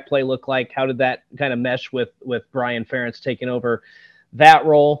quarterback play look like? How did that kind of mesh with Brian Ferentz taking over that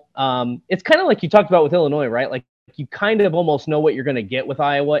role? It's kind of like you talked about with Illinois, right? Like you kind of almost know what you're going to get with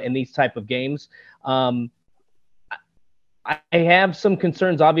Iowa in these type of games. I have some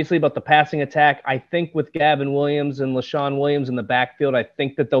concerns, obviously, about the passing attack. I think with Gavin Williams and LaShawn Williams in the backfield, I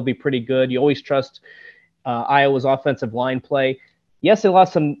think that they'll be pretty good. You always trust Iowa's offensive line play. Yes, they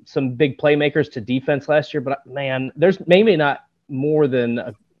lost some big playmakers to defense last year, but man, there's maybe not more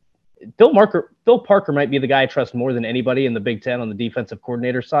than Phil Parker might be the guy I trust more than anybody in the Big Ten on the defensive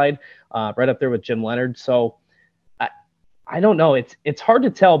coordinator side, right up there with Jim Leonhard. So I don't know. It's hard to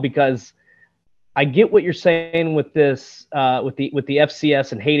tell because I get what you're saying with this, with the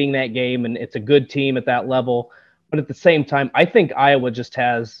FCS and hating that game, and it's a good team at that level. But at the same time, I think Iowa just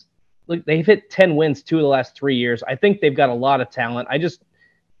has, look, they've hit 10 wins 2 of the last 3 years. I think they've got a lot of talent.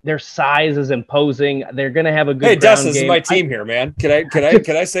 Their size is imposing. They're going to have a good. Hey, Dustin, this is my team here, man. Can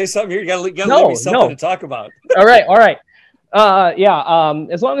I say something here? You gotta leave me something to talk about. All right.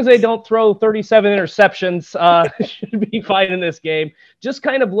 As long as they don't throw 37 interceptions, should be fine in this game. Just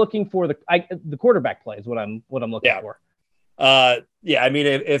kind of looking for the quarterback play is what I'm looking for. I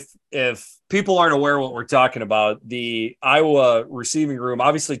mean, if people aren't aware what we're talking about, the Iowa receiving room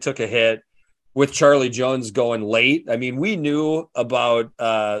obviously took a hit with Charlie Jones going late. I mean, we knew about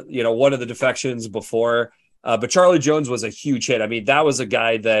one of the defections before, but Charlie Jones was a huge hit. I mean, that was a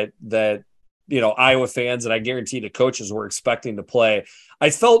guy that Iowa fans, and I guarantee the coaches were expecting to play. I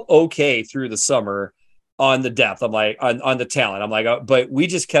felt okay through the summer on the depth. I'm like, on the talent. I'm like, but we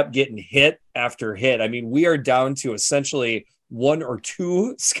just kept getting hit after hit. I mean, we are down to essentially 1 or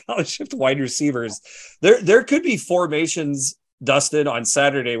 2 scholarship wide receivers. There could be formations, Dustin, on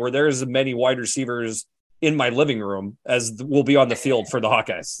Saturday where there's as many wide receivers in my living room as will be on the field for the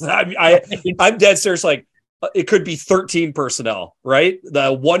Hawkeyes. I'm dead serious. Like, it could be 13 personnel, right?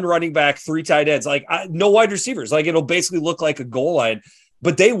 The 1 running back, 3 tight ends, no wide receivers. Like, it'll basically look like a goal line,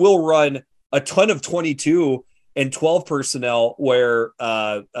 but they will run a ton of 22 and 12 personnel where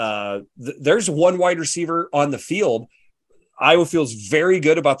there's 1 wide receiver on the field. Iowa feels very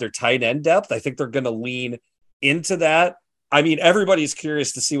good about their tight end depth. I think they're going to lean into that. I mean, everybody's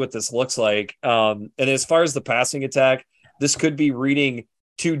curious to see what this looks like. And as far as the passing attack, this could be reading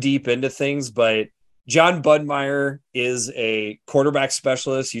too deep into things, but John Budmeyer is a quarterback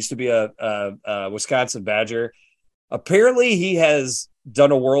specialist, used to be a Wisconsin Badger. Apparently, he has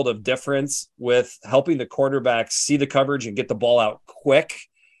done a world of difference with helping the quarterback see the coverage and get the ball out quick.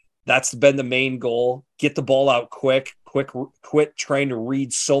 That's been the main goal. Get the ball out quick, quit trying to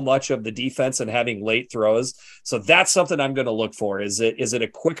read so much of the defense and having late throws. So that's something I'm going to look for. Is it a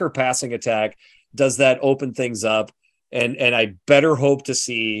quicker passing attack? Does that open things up? And I better hope to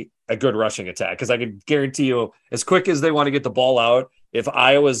see a good rushing attack, because I can guarantee you, as quick as they want to get the ball out, if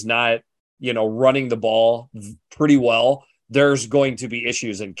Iowa's not, running the ball pretty well, there's going to be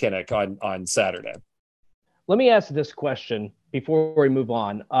issues in Kinnick on Saturday. Let me ask this question before we move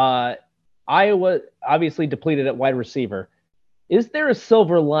on. Iowa obviously depleted at wide receiver. Is there a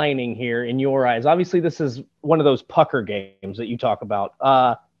silver lining here in your eyes? Obviously, this is one of those pucker games that you talk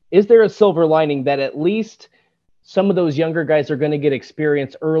about. Is there a silver lining that at least some of those younger guys are going to get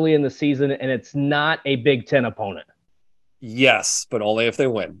experience early in the season and it's not a Big Ten opponent? Yes, but only if they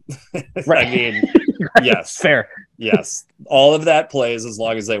win. Right. I mean, yes. Fair. Yes. All of that plays as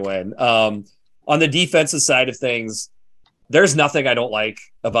long as they win. On the defensive side of things, there's nothing I don't like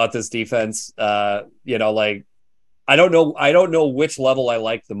about this defense. I don't know which level I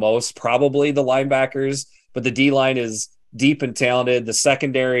like the most, probably the linebackers, but the D-line is deep and talented. The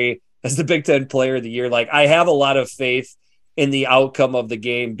secondary, as the Big Ten player of the year, I have a lot of faith in the outcome of the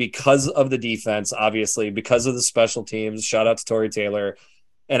game because of the defense, obviously, because of the special teams. Shout out to Torrey Taylor.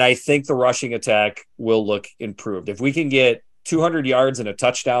 And I think the rushing attack will look improved. If we can get 200 yards and a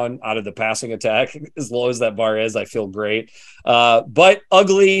touchdown out of the passing attack, as low as that bar is, I feel great. But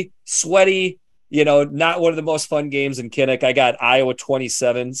ugly, sweaty, not one of the most fun games in Kinnick. I got Iowa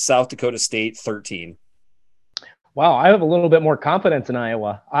 27, South Dakota State 13. Wow, I have a little bit more confidence in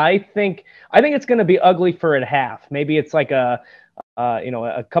Iowa. I think it's going to be ugly for at half. Maybe it's like a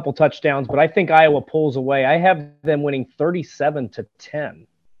couple touchdowns, but I think Iowa pulls away. I have them winning 37-10.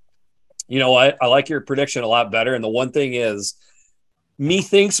 You know what? I like your prediction a lot better. And the one thing is,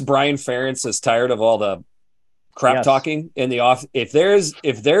 methinks Brian Ferentz is tired of all the crap talking in the off. If there's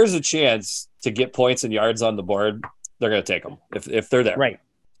a chance to get points and yards on the board, they're going to take them if they're there. Right.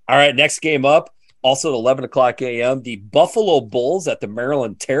 All right. Next game up. Also at 11 o'clock a.m., the Buffalo Bulls at the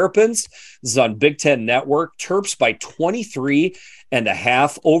Maryland Terrapins. This is on Big Ten Network. Terps by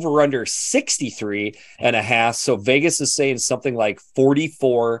 23.5, over under 63.5. So Vegas is saying something like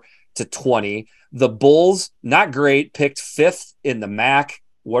 44-20. The Bulls, not great, picked 5th in the MAC.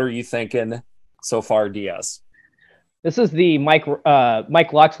 What are you thinking so far, Diaz? This is the Mike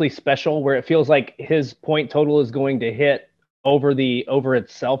Locksley special, where it feels like his point total is going to hit over under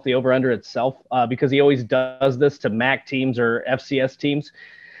itself, because he always does this to MAC teams or FCS teams.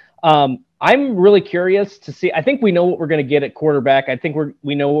 I'm really curious to see. I think we know what we're going to get at quarterback. I think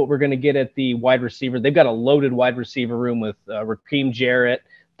we know what we're going to get at the wide receiver. They've got a loaded wide receiver room with Raheem Jarrett,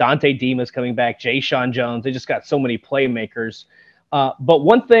 Dante Dimas coming back, Jay Sean Jones. They just got so many playmakers. But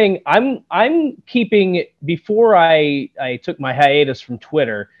one thing I'm keeping before I took my hiatus from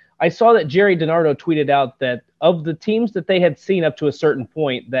Twitter, I saw that Jerry DiNardo tweeted out that of the teams that they had seen up to a certain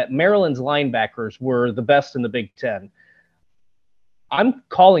point, that Maryland's linebackers were the best in the Big Ten. I'm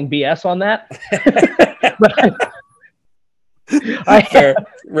calling BS on that. Fair.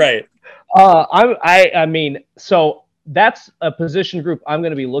 Right. I mean, so that's a position group I'm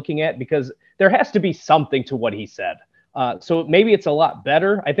going to be looking at because there has to be something to what he said. So maybe it's a lot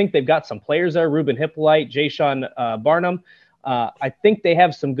better. I think they've got some players there, Ruben Hippolyte, Jay-Sean Barnum. I think they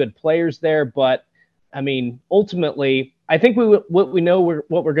have some good players there, but I mean, ultimately, I think what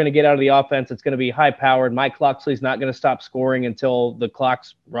we're going to get out of the offense, it's going to be high powered. Mike Locksley's not going to stop scoring until the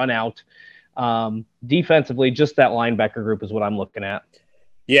clock's run out. Defensively, just that linebacker group is what I'm looking at.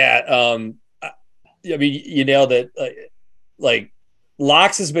 Yeah. I mean, you nailed it. Like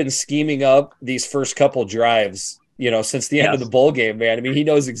Locks has been scheming up these first couple drives, since the end of the bowl game, man. I mean, he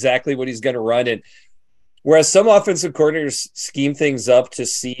knows exactly what he's going to run. And whereas some offensive coordinators scheme things up to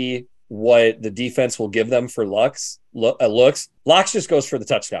see what the defense will give them for looks, Locks just goes for the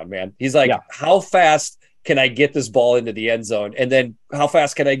touchdown, man. He's like, how fast can I get this ball into the end zone? And then how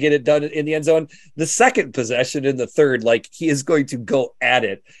fast can I get it done in the end zone? The second possession in the third, like he is going to go at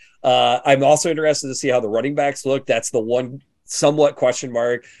it. I'm also interested to see how the running backs look. That's the one somewhat question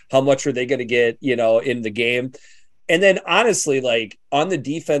mark. How much are they going to get, in the game? And then honestly, like on the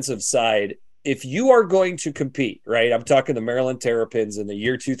defensive side, if you are going to compete, right? I'm talking the Maryland Terrapins in the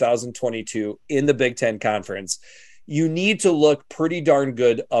year 2022 in the Big Ten Conference. You need to look pretty darn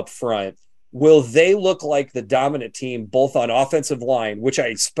good up front. Will they look like the dominant team, both on offensive line, which I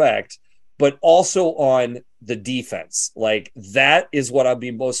expect, but also on the defense? Like that is what I'd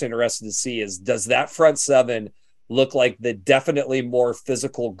be most interested to see is, does that front seven look like the definitely more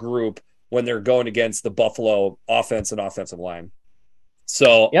physical group when they're going against the Buffalo offense and offensive line?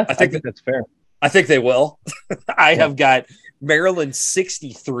 So yeah, I think that's fair. I think they will. I have got Maryland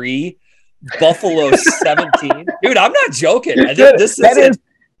 63, Buffalo 17. Dude, I'm not joking.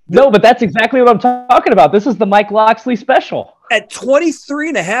 No, but that's exactly what I'm talking about. This is the Mike Locksley special. At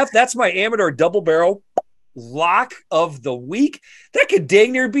 23.5, that's my Amador double barrel lock of the week. That could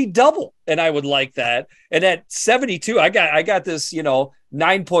dang near be double, and I would like that. And at 72, I got this,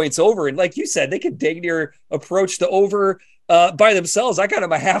 9 points over. And like you said, they could dang near approach the over by themselves. I got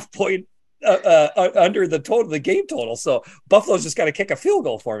them a half point under the game total. So Buffalo's just got to kick a field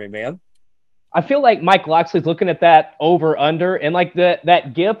goal for me, man. I feel like Mike Locksley's looking at that over under and like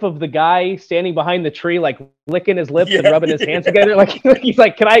that gif of the guy standing behind the tree, like licking his lips and rubbing his hands together. Like he's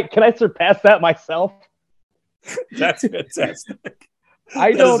like, can I surpass that myself? That's fantastic.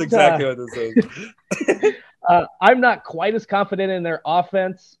 That is exactly what this is. I'm not quite as confident in their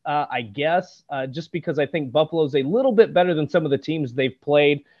offense, I guess, just because I think Buffalo's a little bit better than some of the teams they've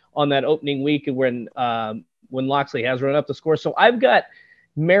played on that opening week when Locksley has run up the score. So I've got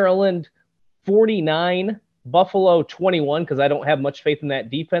Maryland 49, Buffalo 21, because I don't have much faith in that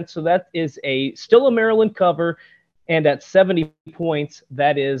defense. So that is still a Maryland cover, and at 70 points,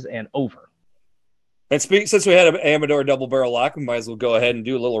 that is an over. And since we had an Amador double barrel lock, we might as well go ahead and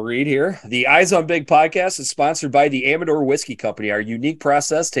do a little read here. The Eyes on Big podcast is sponsored by the Amador Whiskey Company. Our unique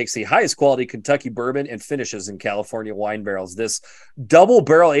process takes the highest quality Kentucky bourbon and finishes in California wine barrels. This double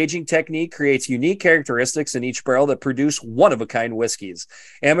barrel aging technique creates unique characteristics in each barrel that produce one-of-a-kind whiskeys.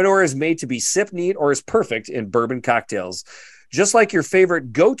 Amador is made to be sip neat or is perfect in bourbon cocktails. Just like your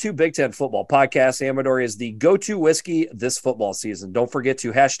favorite go-to Big Ten football podcast, Amador is the go-to whiskey this football season. Don't forget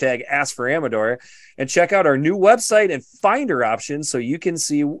to hashtag Ask for Amador and check out our new website and finder options so you can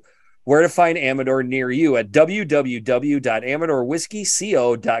see where to find Amador near you at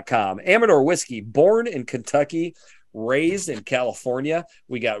www.amadorwhiskeyco.com. Amador Whiskey, born in Kentucky, raised in California.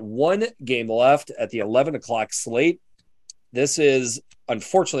 We got one game left at the 11 o'clock slate. This is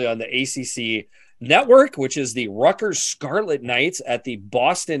unfortunately on the ACC Network, which is the Rutgers Scarlet Knights at the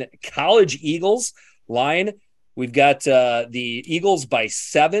Boston College Eagles line. We've got the Eagles by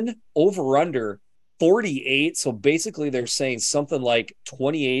 7, over under 48. So basically they're saying something like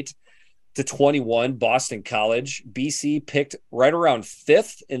 28-21 Boston College. BC picked right around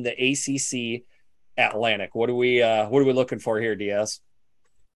 5th in the ACC Atlantic. What are we looking for here, Diaz?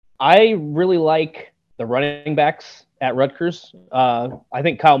 I really like the running backs at Rutgers. I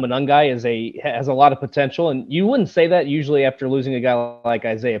think Kyle Monangai has a lot of potential, and you wouldn't say that usually after losing a guy like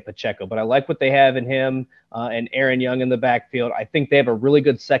Isaiah Pacheco, but I like what they have in him and Aaron Young in the backfield. I think they have a really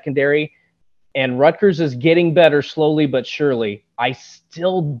good secondary, and Rutgers is getting better slowly but surely. I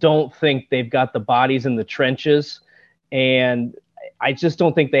still don't think they've got the bodies in the trenches, and I just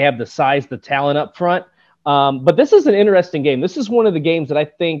don't think they have the size, the talent up front. But this is an interesting game. This is one of the games that I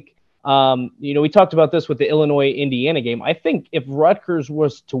think, we talked about this with the Illinois-Indiana game. I think if Rutgers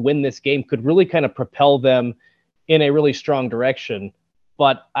was to win this game, could really kind of propel them in a really strong direction.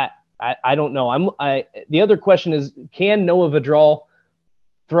 But I don't know. The other question is, can Noah Vedral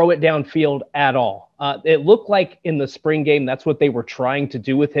throw it downfield at all? It looked like in the spring game, that's what they were trying to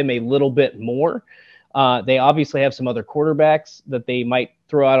do with him a little bit more. They obviously have some other quarterbacks that they might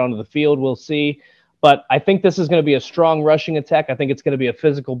throw out onto the field. We'll see. But I think this is going to be a strong rushing attack. I think it's going to be a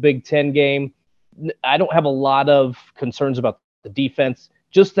physical Big Ten game. I don't have a lot of concerns about the defense.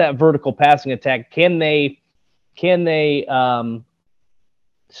 Just that vertical passing attack. Can they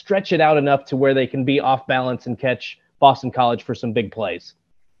stretch it out enough to where they can be off balance and catch Boston College for some big plays?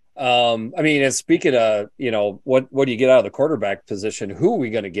 And speaking of, what do you get out of the quarterback position? Who are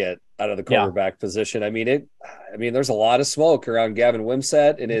we going to get out of the quarterback position? There's a lot of smoke around Gavin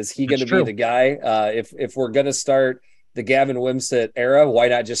Wimsatt, and is he going to be the guy? If we're going to start the Gavin Wimsatt era, why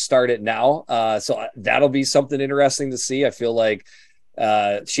not just start it now? So that'll be something interesting to see. I feel like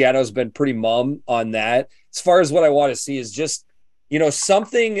Shiano's been pretty mum on that. As far as what I want to see is just,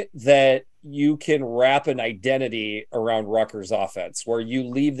 something that you can wrap an identity around Rutgers offense where you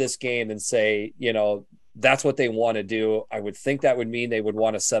leave this game and say, that's what they want to do. I would think that would mean they would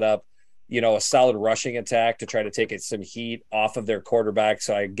want to set up, a solid rushing attack to try to take some heat off of their quarterback.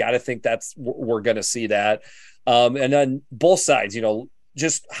 So I got to think we're going to see that. And then both sides,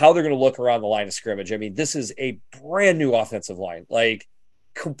 just how they're going to look around the line of scrimmage. This is a brand new offensive line, like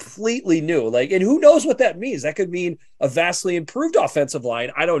completely new, and who knows what that means? That could mean a vastly improved offensive line.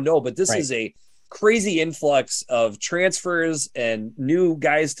 I don't know, but this is a crazy influx of transfers and new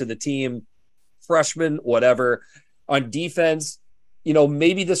guys to the team, freshmen, whatever. On defense,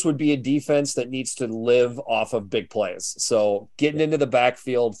 maybe this would be a defense that needs to live off of big plays. So getting into the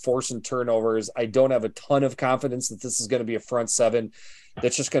backfield, forcing turnovers. I don't have a ton of confidence that this is going to be a front seven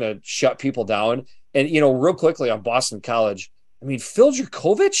that's just going to shut people down. And, real quickly on Boston College, Phil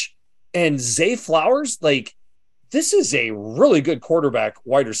Jurkovec and Zay Flowers, this is a really good quarterback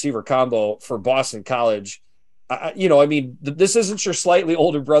wide receiver combo for Boston College. This isn't your slightly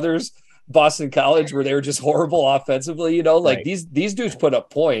older brothers, Boston College, where they were just horrible offensively, these dudes put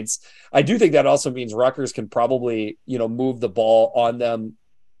up points. I do think that also means Rutgers can probably, move the ball on them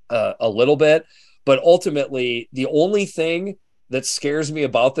a little bit. But ultimately, the only thing that scares me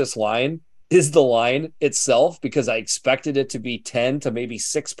about this line is the line itself, because I expected it to be 10 to maybe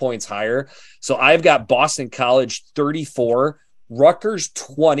 6 points higher. So I've got Boston College 34, Rutgers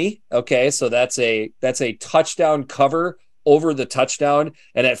 20. Okay. So that's a touchdown cover over the touchdown.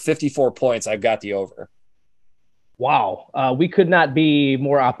 And at 54 points, I've got the over. Wow. We could not be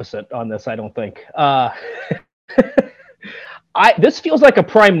more opposite on this, I don't think. This feels like a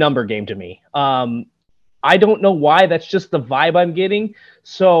prime number game to me. I don't know why. That's just the vibe I'm getting.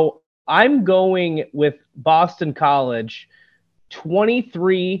 So I'm going with Boston College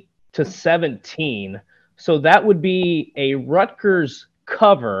 23-17. So that would be a Rutgers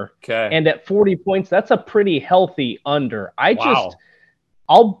cover. Okay. And at 40 points, that's a pretty healthy under. I don't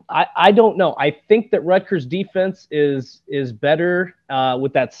know. I think that Rutgers defense is better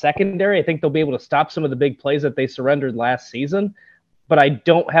with that secondary. I think they'll be able to stop some of the big plays that they surrendered last season, but I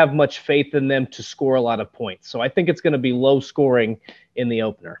don't have much faith in them to score a lot of points. So I think it's going to be low scoring in the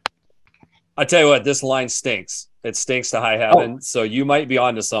opener. I tell you what, this line stinks. It stinks to high heaven. So you might be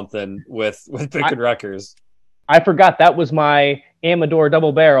onto something with picking Rutgers. I forgot that was my Amador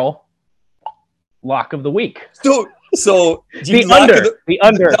double barrel lock of the week. So the under.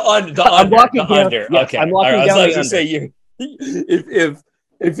 I'm locking down. Under. Yes, okay. I'm locking down. I was going to say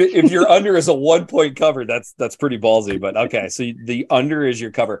if your under is a 1 point cover, that's pretty ballsy. But okay, so the under is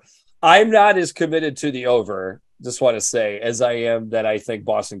your cover. I'm not as committed to the over, just want to say, as I am that I think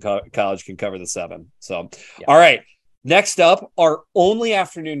Boston College can cover the 7. So, yeah. All right. Next up, our only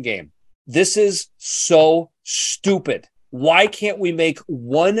afternoon game. This is so stupid. Why can't we make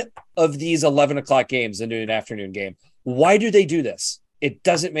one of these 11 o'clock games into an afternoon game? Why do they do this? It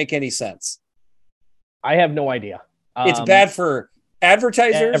doesn't make any sense. I have no idea. It's bad for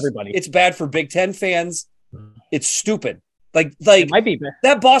advertisers. Everybody. It's bad for Big Ten fans. It's stupid. It might be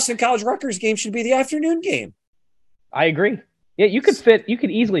that Boston College Rutgers game should be the afternoon game. I agree. Yeah, you could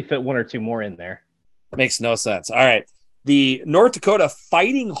easily fit one or two more in there. Makes no sense. All right. The North Dakota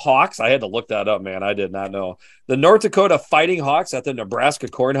Fighting Hawks. I had to look that up, man. I did not know. The North Dakota Fighting Hawks at the Nebraska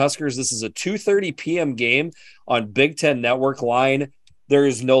Cornhuskers. This is a 2:30 p.m. game on Big Ten Network line. There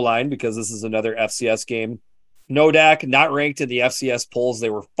is no line because this is another FCS game. Nodak, not ranked in the FCS polls. They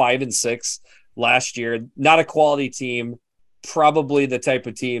were 5-6 last year. Not a quality team. probably the type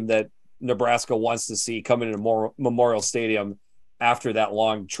of team that Nebraska wants to see coming into Memorial Stadium after that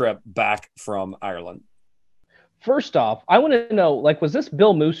long trip back from Ireland. First off, I want to know, like, was this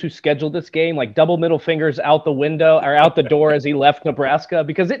Bill Moose who scheduled this game, like double middle fingers out the window or out the door as he left Nebraska?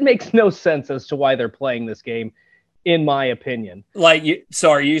 Because it makes no sense as to why they're playing this game, in my opinion. So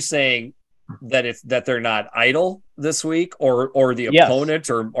are you saying that they're not idle this week, or the opponent,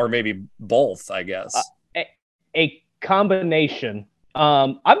 or maybe both? I guess a combination.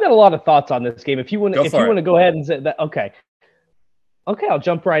 I've got a lot of thoughts on this game. If you want to go ahead and say that, okay, I'll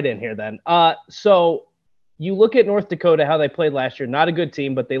jump right in here then. So you look at North Dakota, how they played last year. Not a good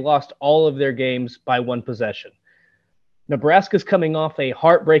team, but they lost all of their games by one possession. Nebraska's coming off a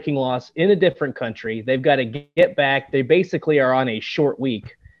heartbreaking loss in a different country. They've got to get back. They basically are on a short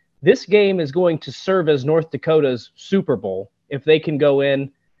week. This game is going to serve as North Dakota's Super Bowl if they can go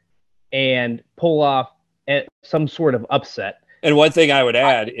in and pull off some sort of upset. And one thing I would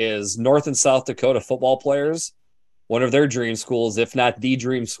add is North and South Dakota football players, one of their dream schools, if not the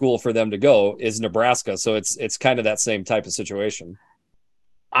dream school for them to go, is Nebraska. So it's kind of that same type of situation.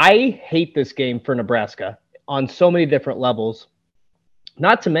 I hate this game for Nebraska on so many different levels,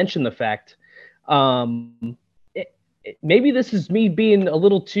 not to mention the fact maybe this is me being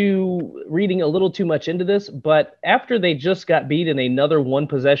reading a little too much into this, but after they just got beat in another one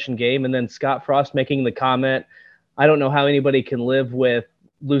possession game, and then Scott Frost making the comment, I don't know how anybody can live with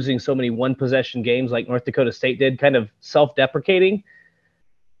losing so many one possession games like North Dakota State did, kind of self-deprecating.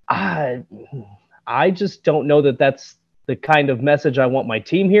 I just don't know that that's the kind of message I want my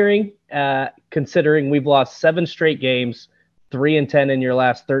team hearing, considering we've lost 7 straight games, 3-10 in your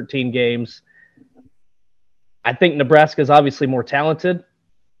last 13 games. I think Nebraska is obviously more talented,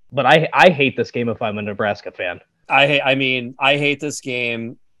 but I hate this game if I'm a Nebraska fan. I hate this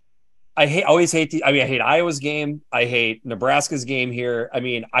game. I hate Iowa's game. I hate Nebraska's game here. I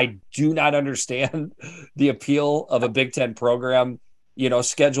mean, I do not understand the appeal of a Big Ten program,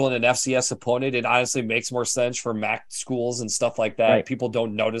 scheduling an FCS opponent. It honestly makes more sense for MAC schools and stuff like that. Right. People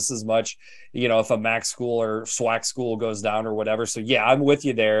don't notice as much, if a MAC school or SWAC school goes down or whatever. So yeah, I'm with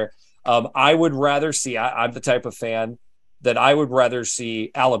you there. I would rather see, I'm the type of fan that I would rather see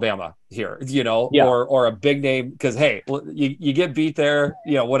Alabama here, or a big name, because, hey, you get beat there,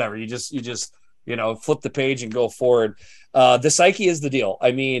 whatever. You just flip the page and go forward. The psyche is the deal.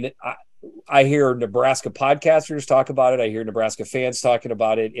 I mean, I hear Nebraska podcasters talk about it. I hear Nebraska fans talking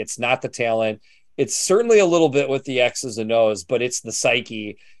about it. It's not the talent. It's certainly a little bit with the X's and O's, but it's the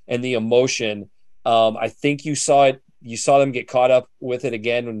psyche and the emotion. I think you saw it. You saw them get caught up with it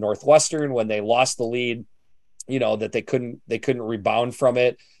again in Northwestern when they lost the lead, that they couldn't rebound from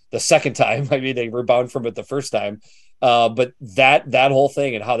it the second time. I mean, they rebound from it the first time. But that whole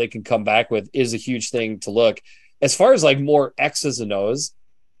thing and how they can come back with is a huge thing to look. As far as like more X's and O's,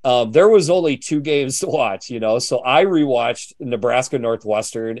 there was only 2 games to watch, so I rewatched Nebraska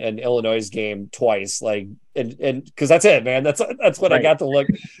Northwestern and Illinois game twice, and because that's it, man. That's what right. I got to look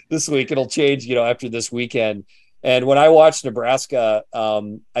this week. It'll change, after this weekend. And when I watched Nebraska,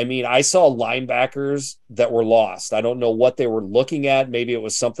 I saw linebackers that were lost. I don't know what they were looking at. Maybe it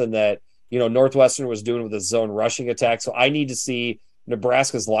was something that, Northwestern was doing with a zone rushing attack. So I need to see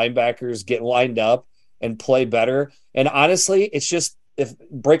Nebraska's linebackers get lined up and play better. And honestly, it's just, if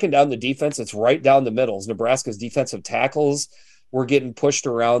breaking down the defense, it's right down the middles. Nebraska's defensive tackles were getting pushed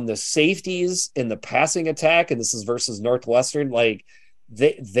around. The safeties in the passing attack, and this is versus Northwestern, like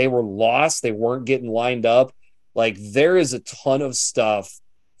they were lost. They weren't getting lined up. Like, there is a ton of stuff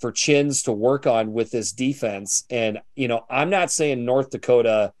for Chins to work on with this defense. And, I'm not saying North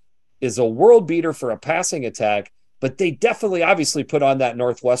Dakota is a world beater for a passing attack, but they definitely obviously put on that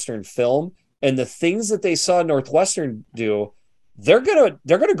Northwestern film, and the things that they saw Northwestern do, they're going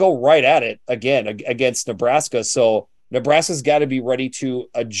to go right at it again against Nebraska. So Nebraska's got to be ready to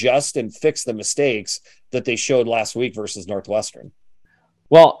adjust and fix the mistakes that they showed last week versus Northwestern.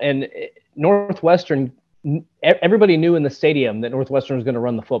 Well, and Northwestern, everybody knew in the stadium that Northwestern was going to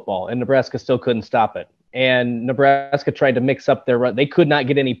run the football, and Nebraska still couldn't stop it. And Nebraska tried to mix up their run. They could not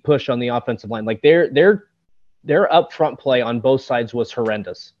get any push on the offensive line. Like, their up front play on both sides was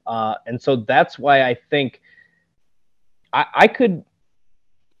horrendous. And so that's why I think it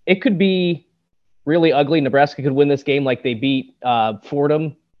could be really ugly. Nebraska could win this game like they beat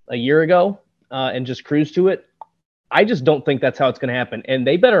Fordham a year ago and just cruise to it. I just don't think that's how it's going to happen. And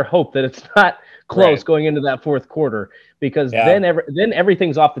they better hope that it's not close right. going into that fourth quarter, because then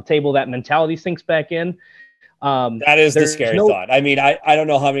everything's off the table. That mentality sinks back in. That is the scary thought. I mean, I don't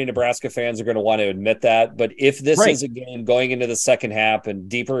know how many Nebraska fans are going to want to admit that, but if this right. is a game going into the second half and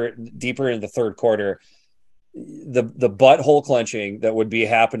deeper into the third quarter, the butthole clenching that would be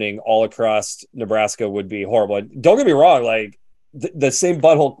happening all across Nebraska would be horrible. Don't get me wrong, like the same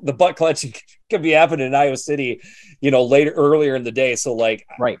the butt clenching could be happening in Iowa City, earlier in the day. So like,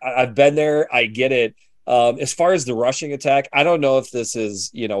 right. I've been there, I get it. As far as the rushing attack, I don't know if this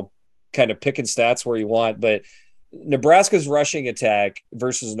is, kind of picking stats where you want, but Nebraska's rushing attack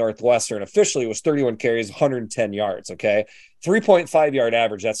versus Northwestern officially was 31 carries, 110 yards. Okay. 3.5 yard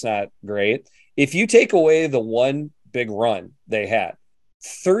average. That's not great. If you take away the one big run they had,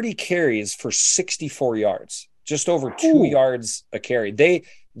 30 carries for 64 yards, just over 2 yards a carry.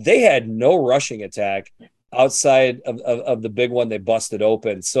 They had no rushing attack outside of the big one they busted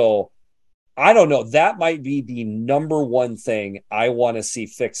open. So I don't know. That might be the number one thing I want to see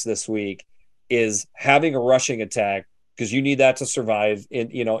fixed this week is having a rushing attack, because you need that to survive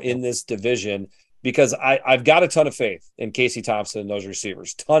in this division, because I've got a ton of faith in Casey Thompson and those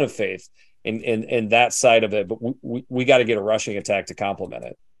receivers, ton of faith in that side of it, but we got to get a rushing attack to complement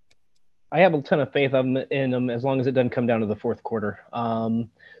it. I have a ton of faith in them as long as it doesn't come down to the fourth quarter.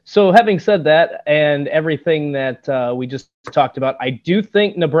 So having said that, and everything that we just talked about, I do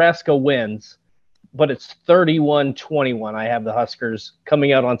think Nebraska wins, but it's 31-21. I have the Huskers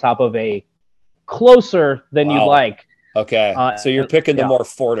coming out on top of a closer than you'd like. Okay. So you're picking the more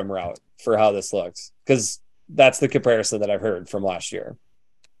Fordham route for how this looks, because that's the comparison that I've heard from last year.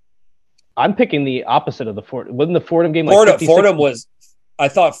 I'm picking the opposite of the Fordham. Wasn't the Fordham game Fordham was, I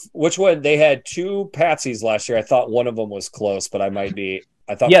thought, which one? They had two patsies last year. I thought one of them was close, but I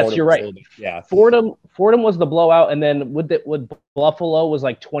thought yes, Fordham you're right. Yeah. Fordham was the blowout, and then would Buffalo was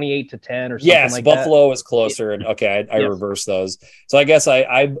like 28-10 or something like that. Yes, Buffalo was closer, and okay, I reversed those. So I guess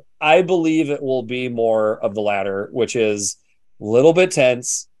I believe it will be more of the latter, which is a little bit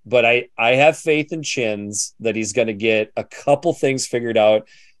tense, but I have faith in Chins that he's going to get a couple things figured out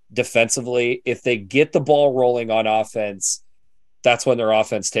defensively. If they get the ball rolling on offense, that's when their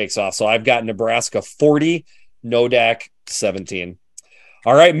offense takes off. So I've got Nebraska 40, Nodak 17.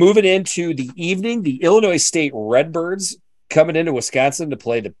 All right, moving into the evening, the Illinois State Redbirds coming into Wisconsin to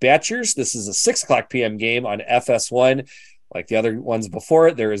play the Batchers. This is a 6:00 p.m. game on FS1. Like the other ones before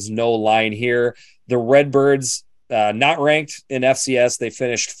it, there is no line here. The Redbirds, not ranked in FCS. They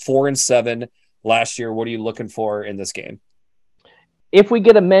finished 4-7 last year. What are you looking for in this game? If we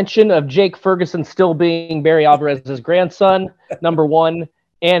get a mention of Jake Ferguson still being Barry Alvarez's grandson, number one,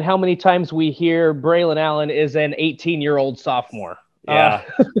 and how many times we hear Braylon Allen is an 18-year-old sophomore. Yeah.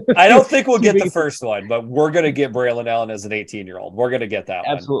 I don't think we'll get the first one, but we're going to get Braylon Allen as an 18-year-old. We're going to get that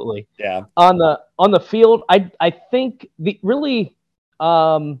absolutely. one. Yeah. On the field, I think the really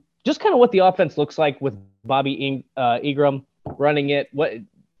just kind of what the offense looks like with Bobby Ingram running it. What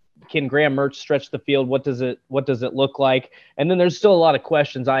can Graham Mertz stretch the field? What does it look like? And then there's still a lot of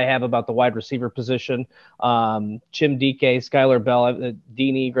questions I have about the wide receiver position. Chim Dike, Skylar Bell,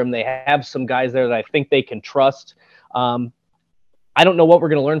 Dean Ingram. They have some guys there that I think they can trust. I don't know what we're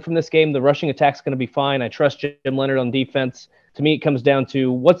going to learn from this game. The rushing attack's going to be fine. I trust Jim Leonard on defense. To me, it comes down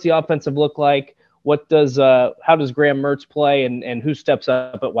to what's the offensive look like? How does Graham Mertz play, and who steps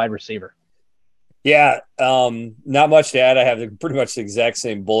up at wide receiver? Yeah, not much to add. I have pretty much the exact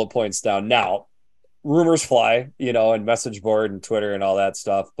same bullet points down. Now, rumors fly, and message board and Twitter and all that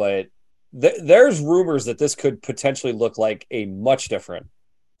stuff, but there's rumors that this could potentially look like a much different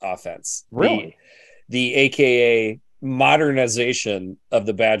offense. Really? The AKA modernization of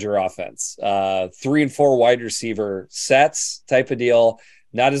the Badger offense. 3 and 4 wide receiver sets type of deal.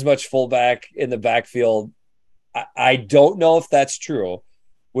 Not as much fullback in the backfield. I don't know if that's true,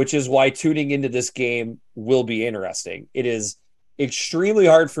 which is why tuning into this game will be interesting. It is extremely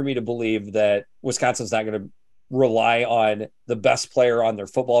hard for me to believe that Wisconsin's not going to rely on the best player on their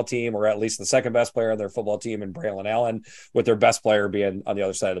football team, or at least the second best player on their football team in Braylon Allen, with their best player being on the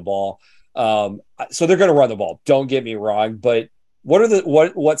other side of the ball. So they're going to run the ball. Don't get me wrong, but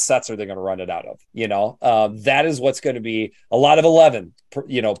what sets are they going to run it out of? That is what's going to be a lot of 11,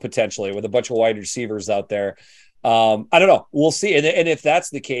 potentially, with a bunch of wide receivers out there. I don't know. We'll see. And if that's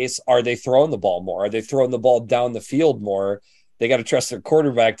the case, are they throwing the ball more? Are they throwing the ball down the field more? They got to trust their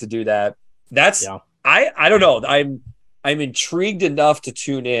quarterback to do that. I don't know. I'm intrigued enough to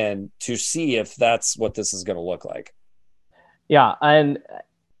tune in to see if that's what this is going to look like. Yeah. And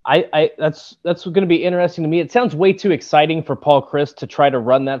that's going to be interesting to me. It sounds way too exciting for Paul Chryst to try to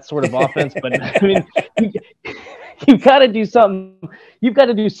run that sort of offense, but I mean, you've got to do something. You've got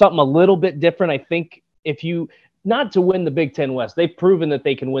to do something a little bit different. I think if you, not to win the Big Ten West, they've proven that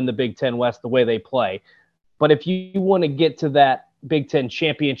they can win the Big Ten West the way they play. But if you want to get to that Big Ten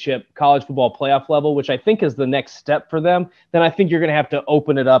championship college football playoff level, which I think is the next step for them, then I think you're going to have to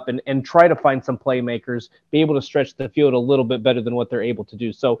open it up and try to find some playmakers, be able to stretch the field a little bit better than what they're able to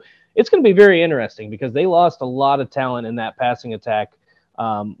do. So it's going to be very interesting because they lost a lot of talent in that passing attack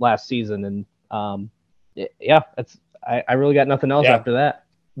last season. And I really got nothing else after that.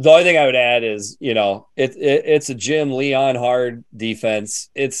 The only thing I would add is, it's a Jim Leon Hard defense.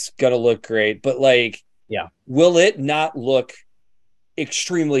 It's going to look great, but will it not look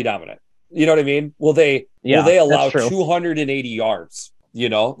extremely dominant? You know what I mean? Will they allow 280 yards?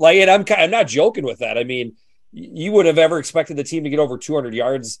 And I'm not joking with that. I mean, you would have ever expected the team to get over 200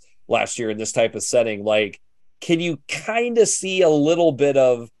 yards last year in this type of setting. Can you kind of see a little bit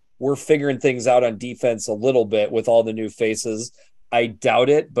of we're figuring things out on defense a little bit with all the new faces? I doubt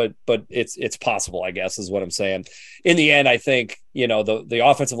it, but it's possible, I guess, is what I'm saying. In the end, I think, the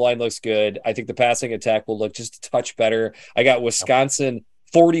offensive line looks good. I think the passing attack will look just a touch better. I got Wisconsin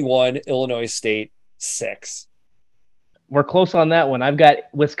 41, Illinois State 6. We're close on that one. I've got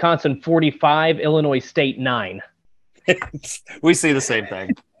Wisconsin 45, Illinois State 9. We see the same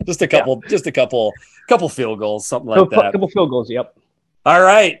thing. Just a couple field goals, something like that. A couple field goals, yep. All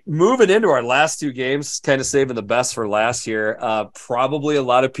right, moving into our last two games, kind of saving the best for last year. Probably a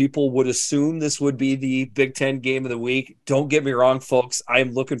lot of people would assume this would be the Big Ten game of the week. Don't get me wrong, folks.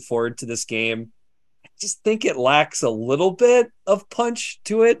 I'm looking forward to this game. I just think it lacks a little bit of punch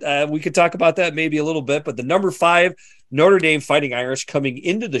to it. We could talk about that maybe a little bit, but the number 5 Notre Dame Fighting Irish coming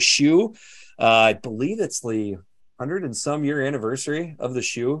into the shoe. I believe it's the 100 and some year anniversary of the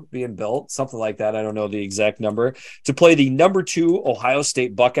shoe being built, something like that. I don't know the exact number, to play the number 2 Ohio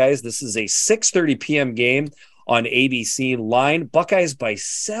State Buckeyes. This is a 6:30 p.m. game on ABC. Line Buckeyes by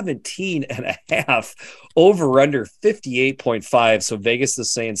 17.5, over under 58.5. So Vegas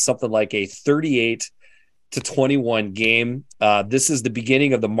is saying something like a 38-21 game. This is the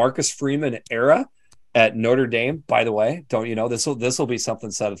beginning of the Marcus Freeman era at Notre Dame. By the way, don't you know this will be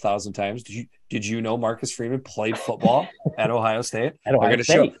something said 1,000 times? Did you know Marcus Freeman played football at Ohio State? They're going to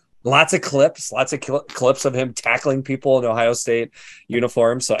show lots of clips of him tackling people in Ohio State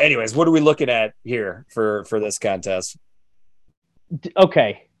uniforms. So, anyways, what are we looking at here for this contest?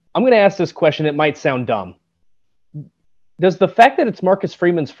 Okay, I'm going to ask this question. It might sound dumb. Does the fact that it's Marcus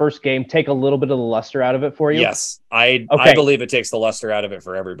Freeman's first game take a little bit of the luster out of it for you? Yes, I believe it takes the luster out of it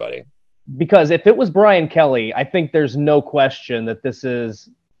for everybody. Because if it was Brian Kelly, I think there's no question that this is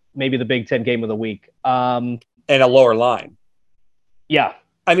maybe the Big Ten game of the week. And a lower line. Yeah.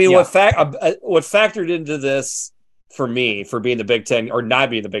 I mean, what factored into this for me, for being the Big Ten or not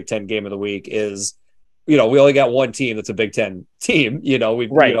being the Big Ten game of the week is, we only got one team that's a Big Ten team,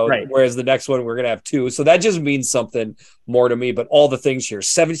 right. Whereas the next one we're going to have 2. So that just means something more to me. But all the things here,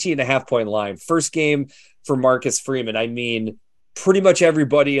 17.5 point line, first game for Marcus Freeman. I mean, pretty much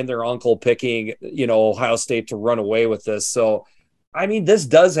everybody and their uncle picking, Ohio State to run away with this. So, I mean, this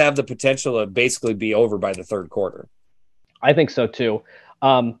does have the potential to basically be over by the third quarter. I think so too.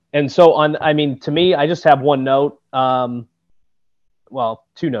 And so to me, I just have one note. 2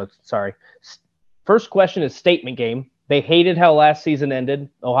 notes, sorry. First question is statement game. They hated how last season ended.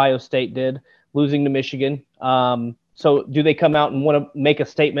 Ohio State did, losing to Michigan. So do they come out and want to make a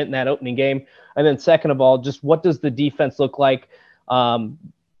statement in that opening game? And then second of all, just what does the defense look like?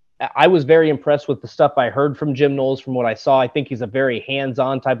 I was very impressed with the stuff I heard from Jim Knowles, from what I saw. I think he's a very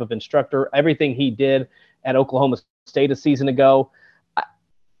hands-on type of instructor. Everything he did at Oklahoma State a season ago.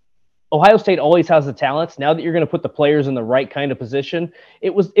 Ohio State always has the talents. Now that you're going to put the players in the right kind of position,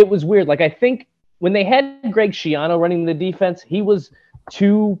 it was weird. I think when they had Greg Schiano running the defense, he was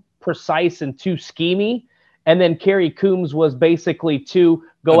too precise and too schemy. And then Kerry Coombs was basically to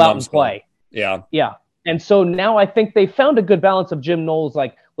go out and play. Yeah. Yeah. And so now I think they found a good balance of Jim Knowles,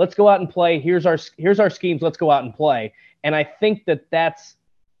 let's go out and play. Here's our schemes. Let's go out and play. And I think that's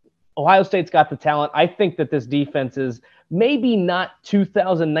Ohio State's got the talent. I think that this defense is maybe not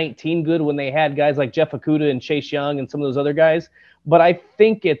 2019 good when they had guys like Jeff Okudah and Chase Young and some of those other guys, but I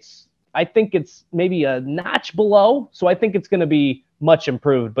think it's maybe a notch below. So I think it's going to be much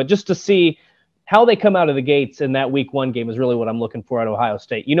improved. But just to see how they come out of the gates in that week 1 game is really what I'm looking for at Ohio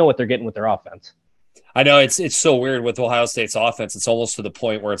State. You know what they're getting with their offense. I know it's so weird with Ohio State's offense. It's almost to the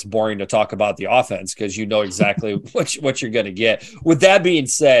point where it's boring to talk about the offense because you know exactly what you're going to get. With that being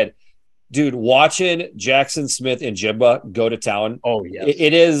said, dude, watching Jackson Smith and Jimba go to town. Oh yeah,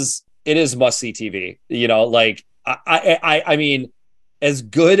 it is must see TV. I mean, as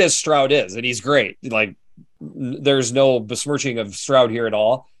good as Stroud is, and he's great. There's no besmirching of Stroud here at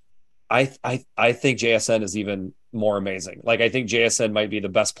all. I think JSN is even more amazing. I think JSN might be the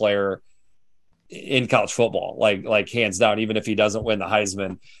best player in college football, like hands down, even if he doesn't win the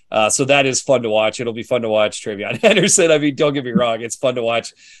Heisman. So that is fun to watch. It'll be fun to watch TreVeyon Henderson. I mean, don't get me wrong. It's fun to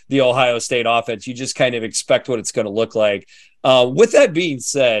watch the Ohio State offense. You just kind of expect what it's going to look like. With that being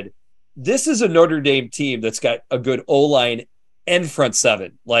said, this is a Notre Dame team that's got a good O-line and front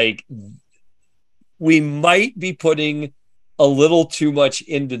seven. Like, we might be putting a little too much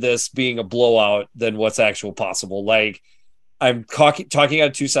into this being a blowout than what's actual possible. Like, I'm talking out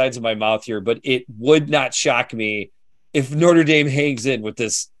of two sides of my mouth here, but it would not shock me if Notre Dame hangs in with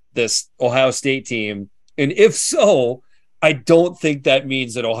this Ohio State team. And if so, I don't think that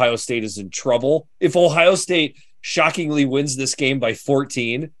means that Ohio State is in trouble. If Ohio State shockingly wins this game by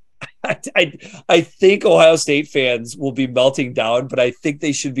 14, I think Ohio State fans will be melting down, but I think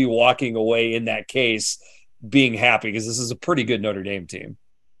they should be walking away in that case being happy, because this is a pretty good Notre Dame team.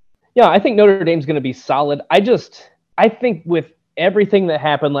 Yeah, I think Notre Dame's going to be solid. I think with everything that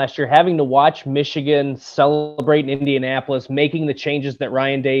happened last year, having to watch Michigan celebrate in Indianapolis, making the changes that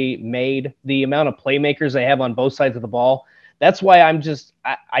Ryan Day made, the amount of playmakers they have on both sides of the ball, that's why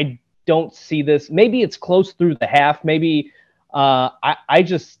I don't see this. Maybe it's close through the half. Maybe I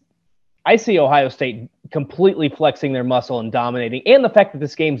see Ohio State completely flexing their muscle and dominating. And the fact that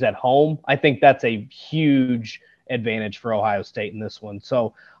this game's at home, I think that's a huge advantage for Ohio State in this one.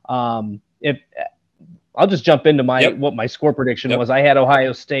 So if I'll just jump into what my score prediction was. I had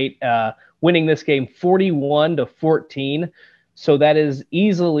Ohio State winning this game 41-14. So that is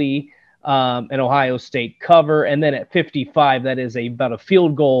easily an Ohio State cover. And then at 55, that is about a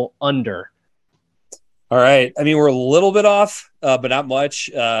field goal under. All right. I mean, we're a little bit off, but not much.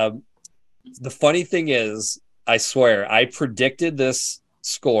 The funny thing is, I swear, I predicted this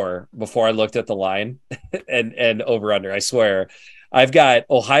score before I looked at the line and over under. I swear. I've got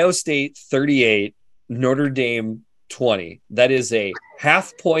Ohio State 38, Notre Dame 20. That is a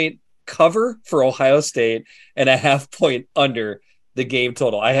half-point cover for Ohio State and a half-point under the game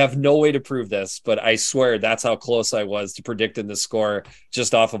total. I have no way to prove this, but I swear that's how close I was to predicting the score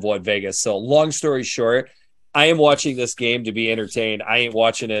just off of what Vegas. So long story short, I am watching this game to be entertained. I ain't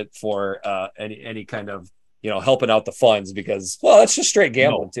watching it for any kind of, helping out the funds, because, well, it's just straight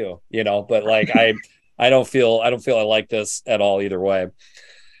gambling too, but like, I don't feel I like this at all either way.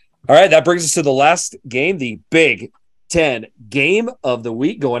 All right. That brings us to the last game, the Big Ten game of the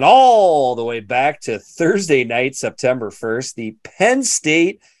week, going all the way back to Thursday night, September 1st, the Penn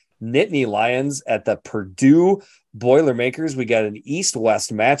State Nittany Lions at the Purdue Boilermakers. We got an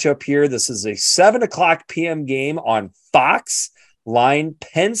East-West matchup here. This is a 7:00 p.m. game on Fox. Line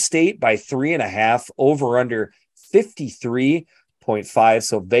Penn State by 3.5, over under 53.5.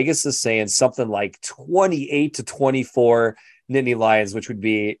 So Vegas is saying something like 28-24 Nittany Lions, which would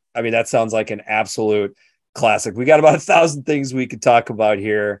be, I mean, that sounds like an absolute classic. We got about 1,000 things we could talk about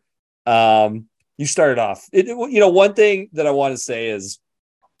here. You started off. One thing that I want to say is,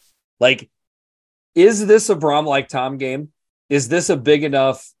 like, is this a Brom like Tom game? Is this a big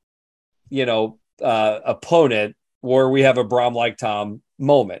enough, opponent where we have a Brom like Tom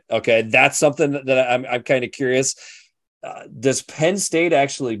moment? Okay, that's something that I'm kind of curious. Does Penn State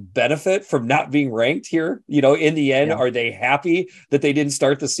actually benefit from not being ranked here? In the end, Are they happy that they didn't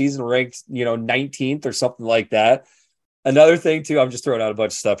start the season ranked, 19th or something like that? Another thing too, I'm just throwing out a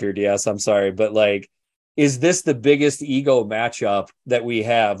bunch of stuff here, DS. I'm sorry, but like, is this the biggest ego matchup that we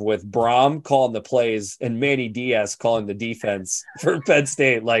have, with Brom calling the plays and Manny Diaz calling the defense for Penn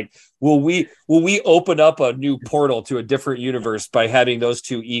State? Like, will we open up a new portal to a different universe by having those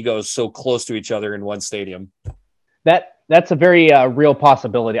two egos so close to each other in one stadium? That's a very real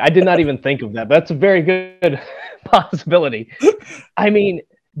possibility. I did not even think of that, but that's a very good possibility. I mean,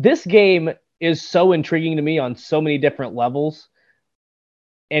 this game is so intriguing to me on so many different levels.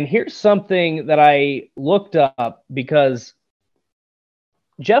 And here's something that I looked up, because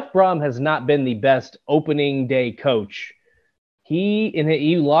Jeff Brom has not been the best opening day coach. He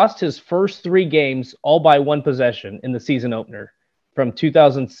lost his first 3 games all by 1 possession in the season opener from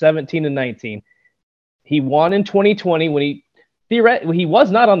 2017 and 19. He won in 2020 when he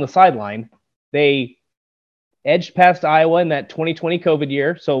was not on the sideline. They edged past Iowa in that 2020 COVID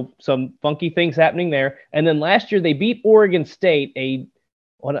year, so some funky things happening there. And then last year they beat Oregon State,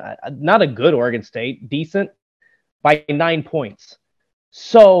 not a good Oregon State, decent, by 9 points.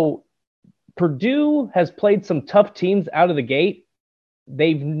 So Purdue has played some tough teams out of the gate.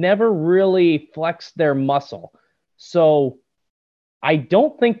 They've never really flexed their muscle. So I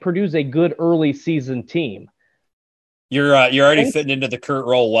don't think Purdue's a good early season team. You're already fitting into the Kurt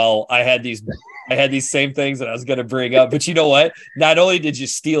roll. Well, I had these same things that I was going to bring up, but you know what? Not only did you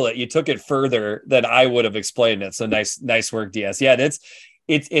steal it, you took it further than I would have explained it. So nice work, DS. Yeah,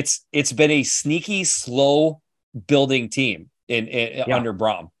 it's been a sneaky, slow building team under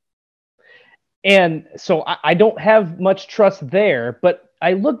Brom. And so I don't have much trust there, but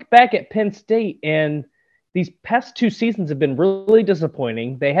I look back at Penn State, and these past 2 seasons have been really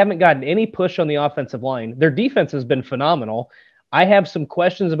disappointing. They haven't gotten any push on the offensive line. Their defense has been phenomenal. I have some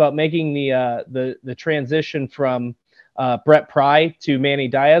questions about making the transition from Brett Pry to Manny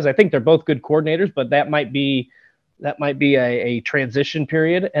Diaz. I think they're both good coordinators, but that might be a transition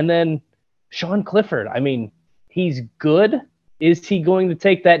period. And then Sean Clifford, I mean, he's good. Is he going to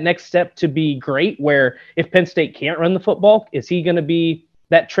take that next step to be great, where if Penn State can't run the football, is he going to be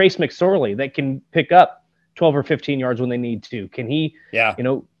that Trace McSorley that can pick up 12 or 15 yards when they need to? Can he,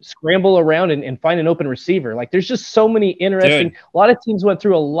 scramble around and find an open receiver? Like, there's just so many interesting. A lot of teams went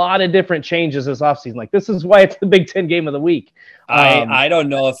through a lot of different changes this offseason. Like, this is why it's the Big Ten game of the week. I don't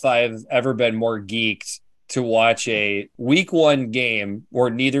know if I've ever been more geeked to watch a week 1 game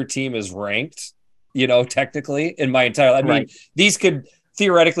where neither team is ranked, technically, in my entire life. I mean, these could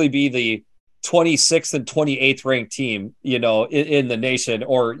theoretically be the 26th and 28th ranked team, in the nation,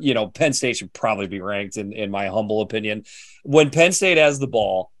 or, Penn State should probably be ranked in my humble opinion. When Penn State has the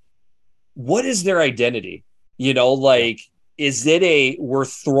ball, what is their identity? Is it we're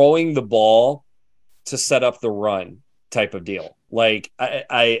throwing the ball to set up the run type of deal? Like,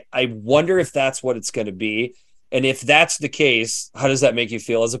 I wonder if that's what it's going to be. And if that's the case, how does that make you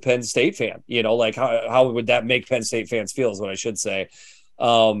feel as a Penn State fan? How would that make Penn State fans feel is what I should say.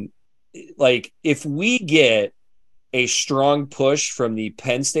 If we get a strong push from the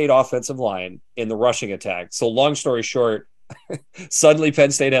Penn State offensive line in the rushing attack. So long story short, suddenly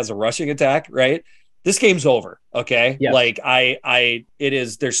Penn State has a rushing attack, right? This game's over. Okay. Yeah.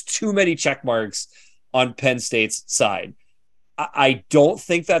 There's too many check marks on Penn State's side. I don't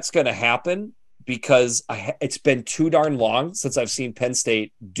think that's going to happen, because it's been too darn long since I've seen Penn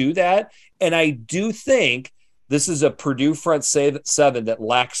State do that. And I do think this is a Purdue front seven that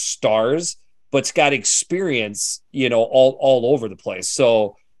lacks stars, but's got experience, all over the place.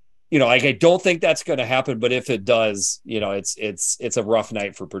 So, I don't think that's going to happen, but if it does, it's a rough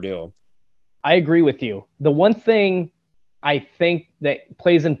night for Purdue. I agree with you. The one thing I think that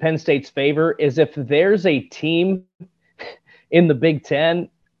plays in Penn State's favor is if there's a team in the Big Ten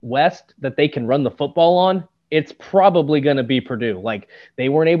West that they can run the football on, it's probably going to be Purdue. Like, they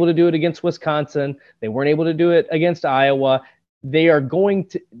weren't able to do it against Wisconsin. They weren't able to do it against Iowa.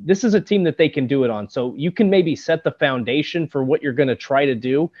 This is a team that they can do it on. So you can maybe set the foundation for what you're going to try to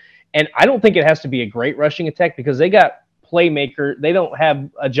do. And I don't think it has to be a great rushing attack, because they got playmaker. They don't have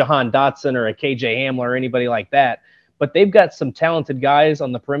a Jahan Dotson or a KJ Hamler or anybody like that, but they've got some talented guys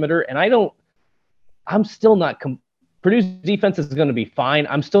on the perimeter. And I'm still not Purdue's defense is going to be fine.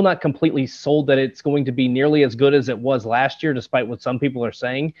 I'm still not completely sold that it's going to be nearly as good as it was last year, despite what some people are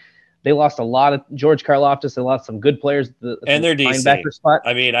saying. They lost a lot of George Karlaftis. They lost some good players and their DC linebacker spot.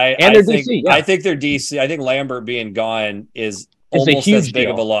 I mean, I think their DC. I think Lambert being gone is almost as big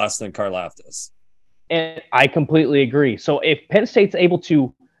of a loss than Karlaftis. And I completely agree. So if Penn State's able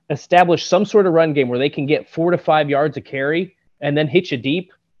to establish some sort of run game where they can get 4 to 5 yards a carry and then hit you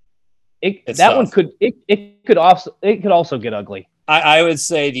deep, it could also get ugly. I would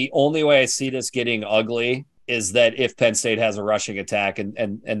say the only way I see this getting ugly is that if Penn State has a rushing attack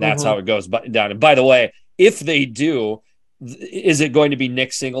and that's how it goes down. And by the way, if they do, is it going to be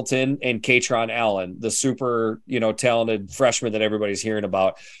Nick Singleton and Katron Allen, the super, talented freshman that everybody's hearing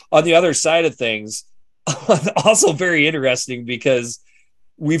about? On the other side of things, also very interesting, because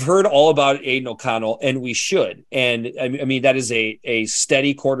we've heard all about Aiden O'Connell, and we should. And I mean, that is a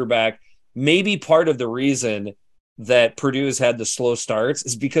steady quarterback. Maybe part of the reason that Purdue has had the slow starts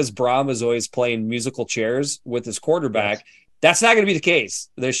is because Brom is always playing musical chairs with his quarterback. Yes. That's not going to be the case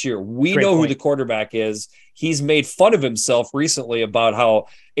this year. We know who the quarterback is. He's made fun of himself recently about how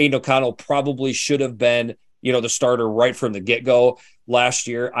Aiden O'Connell probably should have been, the starter right from the get-go last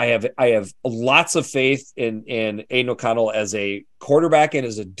year. I have lots of faith in Aiden O'Connell as a quarterback and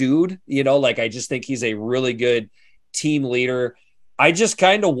as a dude. I just think he's a really good team leader. I just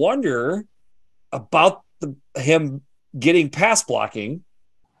kind of wonder about him getting pass blocking.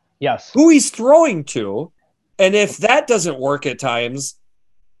 Yes. Who he's throwing to. And if that doesn't work at times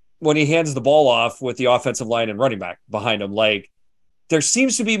when he hands the ball off with the offensive line and running back behind him, there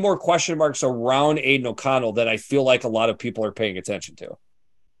seems to be more question marks around Aiden O'Connell that I feel like a lot of people are paying attention to.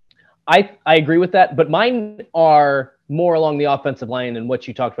 I agree with that, but mine are more along the offensive line and what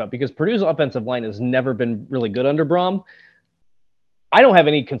you talked about, because Purdue's offensive line has never been really good under Brom. I don't have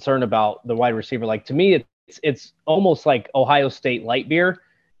any concern about the wide receiver. To me, it's almost like Ohio State light beer,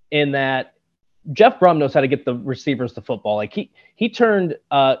 in that Jeff Brum knows how to get the receivers the football. Like he turned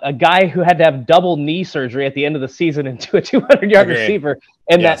a guy who had to have double knee surgery at the end of the season into a 200-yard receiver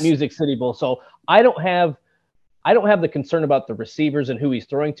in that Music City Bowl. So I don't have the concern about the receivers and who he's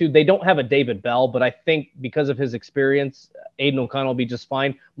throwing to. They don't have a David Bell, but I think because of his experience, Aiden O'Connell will be just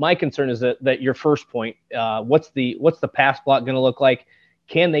fine. My concern is that your first point, what's the pass block going to look like?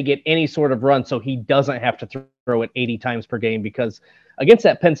 Can they get any sort of run so he doesn't have to throw it 80 times per game? Because against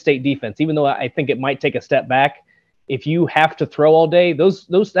that Penn State defense, even though I think it might take a step back, if you have to throw all day,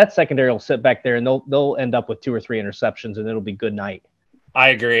 that secondary will sit back there and they'll end up with 2 or 3 interceptions and it'll be good night. I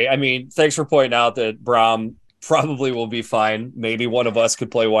agree. I mean, thanks for pointing out that Brom probably will be fine. Maybe one of us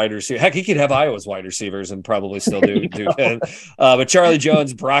could play wide receiver. Heck, he could have Iowa's wide receivers and probably still do good. But Charlie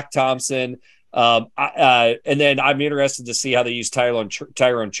Jones, Brock Thompson, and then I'm interested to see how they use Tyrone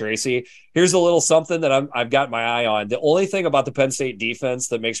Tracy. Here's a little something that I've got my eye on. The only thing about the Penn State defense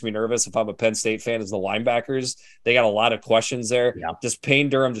that makes me nervous if I'm a Penn State fan is the linebackers. They got a lot of questions there. Yeah. Does Payne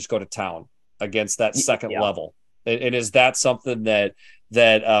Durham just go to town against that second level? And is that something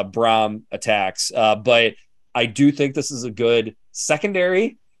that Brom attacks? But I do think this is a good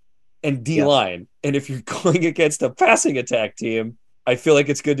secondary and D-line. And if you're going against a passing attack team, I feel like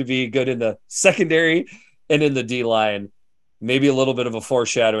it's good to be good in the secondary and in the D-line. Maybe a little bit of a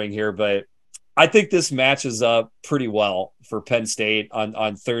foreshadowing here, but I think this matches up pretty well for Penn State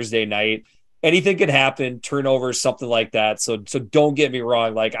on Thursday night. Anything could happen, turnovers, something like that. So don't get me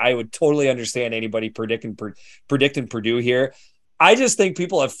wrong. Like, I would totally understand anybody predicting Purdue here. I just think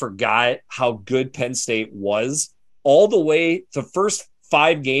people have forgot how good Penn State was all the way to first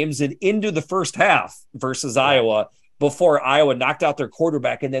 5 games and into the first half versus Iowa, before Iowa knocked out their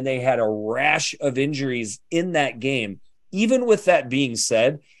quarterback, and then they had a rash of injuries in that game. Even with that being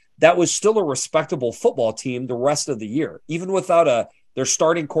said, that was still a respectable football team the rest of the year. Even without their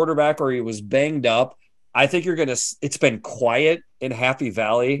starting quarterback, or he was banged up, I think it's been quiet in Happy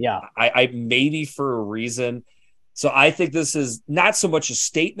Valley. Yeah. I maybe for a reason. So I think this is not so much a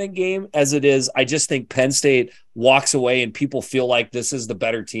statement game as it is, I just think Penn State walks away and people feel like this is the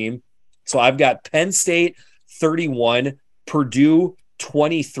better team. So I've got Penn State 31, Purdue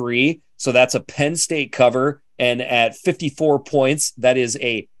 23. So that's a Penn State cover. And at 54 points, that is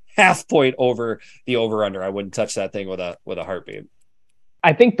a half point over the over-under. I wouldn't touch that thing with a heartbeat.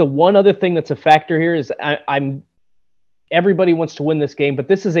 I think the one other thing that's a factor here is everybody wants to win this game, but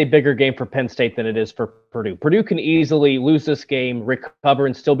this is a bigger game for Penn State than it is for Purdue. Purdue can easily lose this game, recover,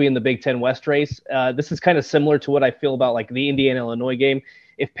 and still be in the Big Ten West race. This is kind of similar to what I feel about like the Indiana-Illinois game.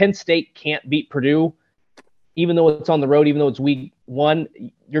 If Penn State can't beat Purdue, even though it's on the road, even though it's week 1,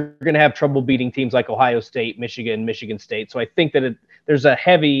 you're going to have trouble beating teams like Ohio State, Michigan, Michigan State. So I think that there's a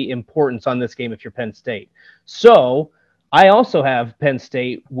heavy importance on this game if you're Penn State. So I also have Penn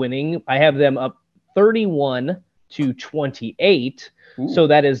State winning. I have them up 31-28. Ooh. So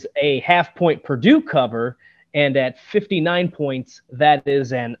that is a half-point Purdue cover. And at 59 points, that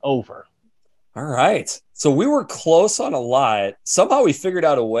is an over. All right. So we were close on a lot. Somehow we figured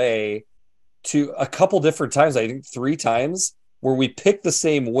out a way to a couple different times, I think 3 times, where we picked the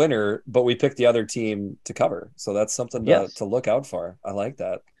same winner, but we picked the other team to cover. So that's something to look out for. I like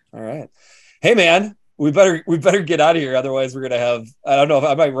that. All right. Hey, man, we better get out of here. Otherwise, we're going to have, I don't know if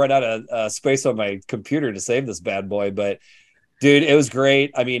I might run out of space on my computer to save this bad boy, but dude, it was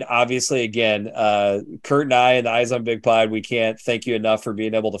great. I mean, obviously, again, Kurt and I and the Eyes on Big Pod, we can't thank you enough for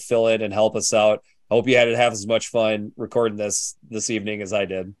being able to fill in and help us out. I hope you had half as much fun recording this evening as I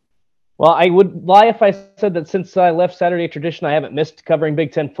did. Well, I would lie if I said that since I left Saturday Tradition, I haven't missed covering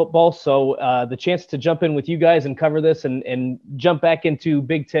Big Ten football. So the chance to jump in with you guys and cover this and jump back into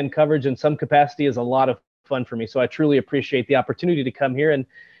Big Ten coverage in some capacity is a lot of fun for me. So I truly appreciate the opportunity to come here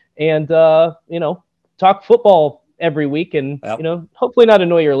and talk football every week and, hopefully not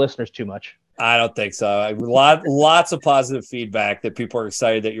annoy your listeners too much. I don't think so. Lots of positive feedback that people are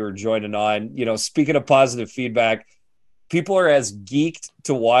excited that you were joining on. Speaking of positive feedback, people are as geeked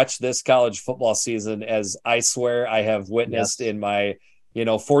to watch this college football season as I swear I have witnessed in my,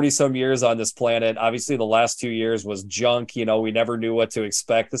 40 some years on this planet. Obviously the last 2 years was junk. We never knew what to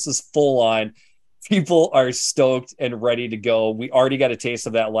expect. This is full on. People are stoked and ready to go. We already got a taste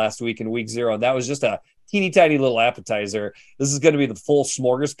of that last week in week 0. And that was just a teeny tiny little appetizer. This is going to be the full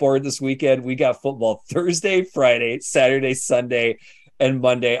smorgasbord this weekend. We got football Thursday, Friday, Saturday, Sunday, and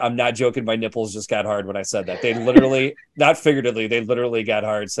Monday. I'm not joking. My nipples just got hard when I said that. They literally, not figuratively, they literally got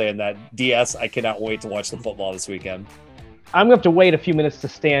hard saying that. DS, I cannot wait to watch the football this weekend. I'm going to have to wait a few minutes to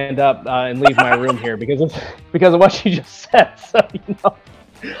stand up and leave my room here because of what you just said. So,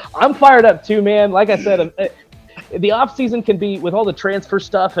 I'm fired up too, man. Like I said, the off season can be, with all the transfer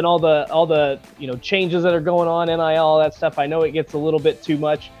stuff and all the changes that are going on, NIL, all that stuff. I know it gets a little bit too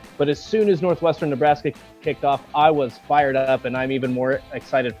much, but as soon as Northwestern Nebraska kicked off, I was fired up, and I'm even more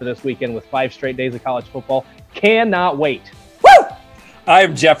excited for this weekend with 5 straight days of college football. Cannot wait. Woo!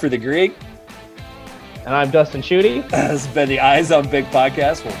 I'm Jeffrey the Greek. And I'm Dustin Schutte. This has been the Eyes on Big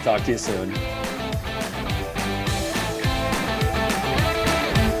podcast. We'll talk to you soon.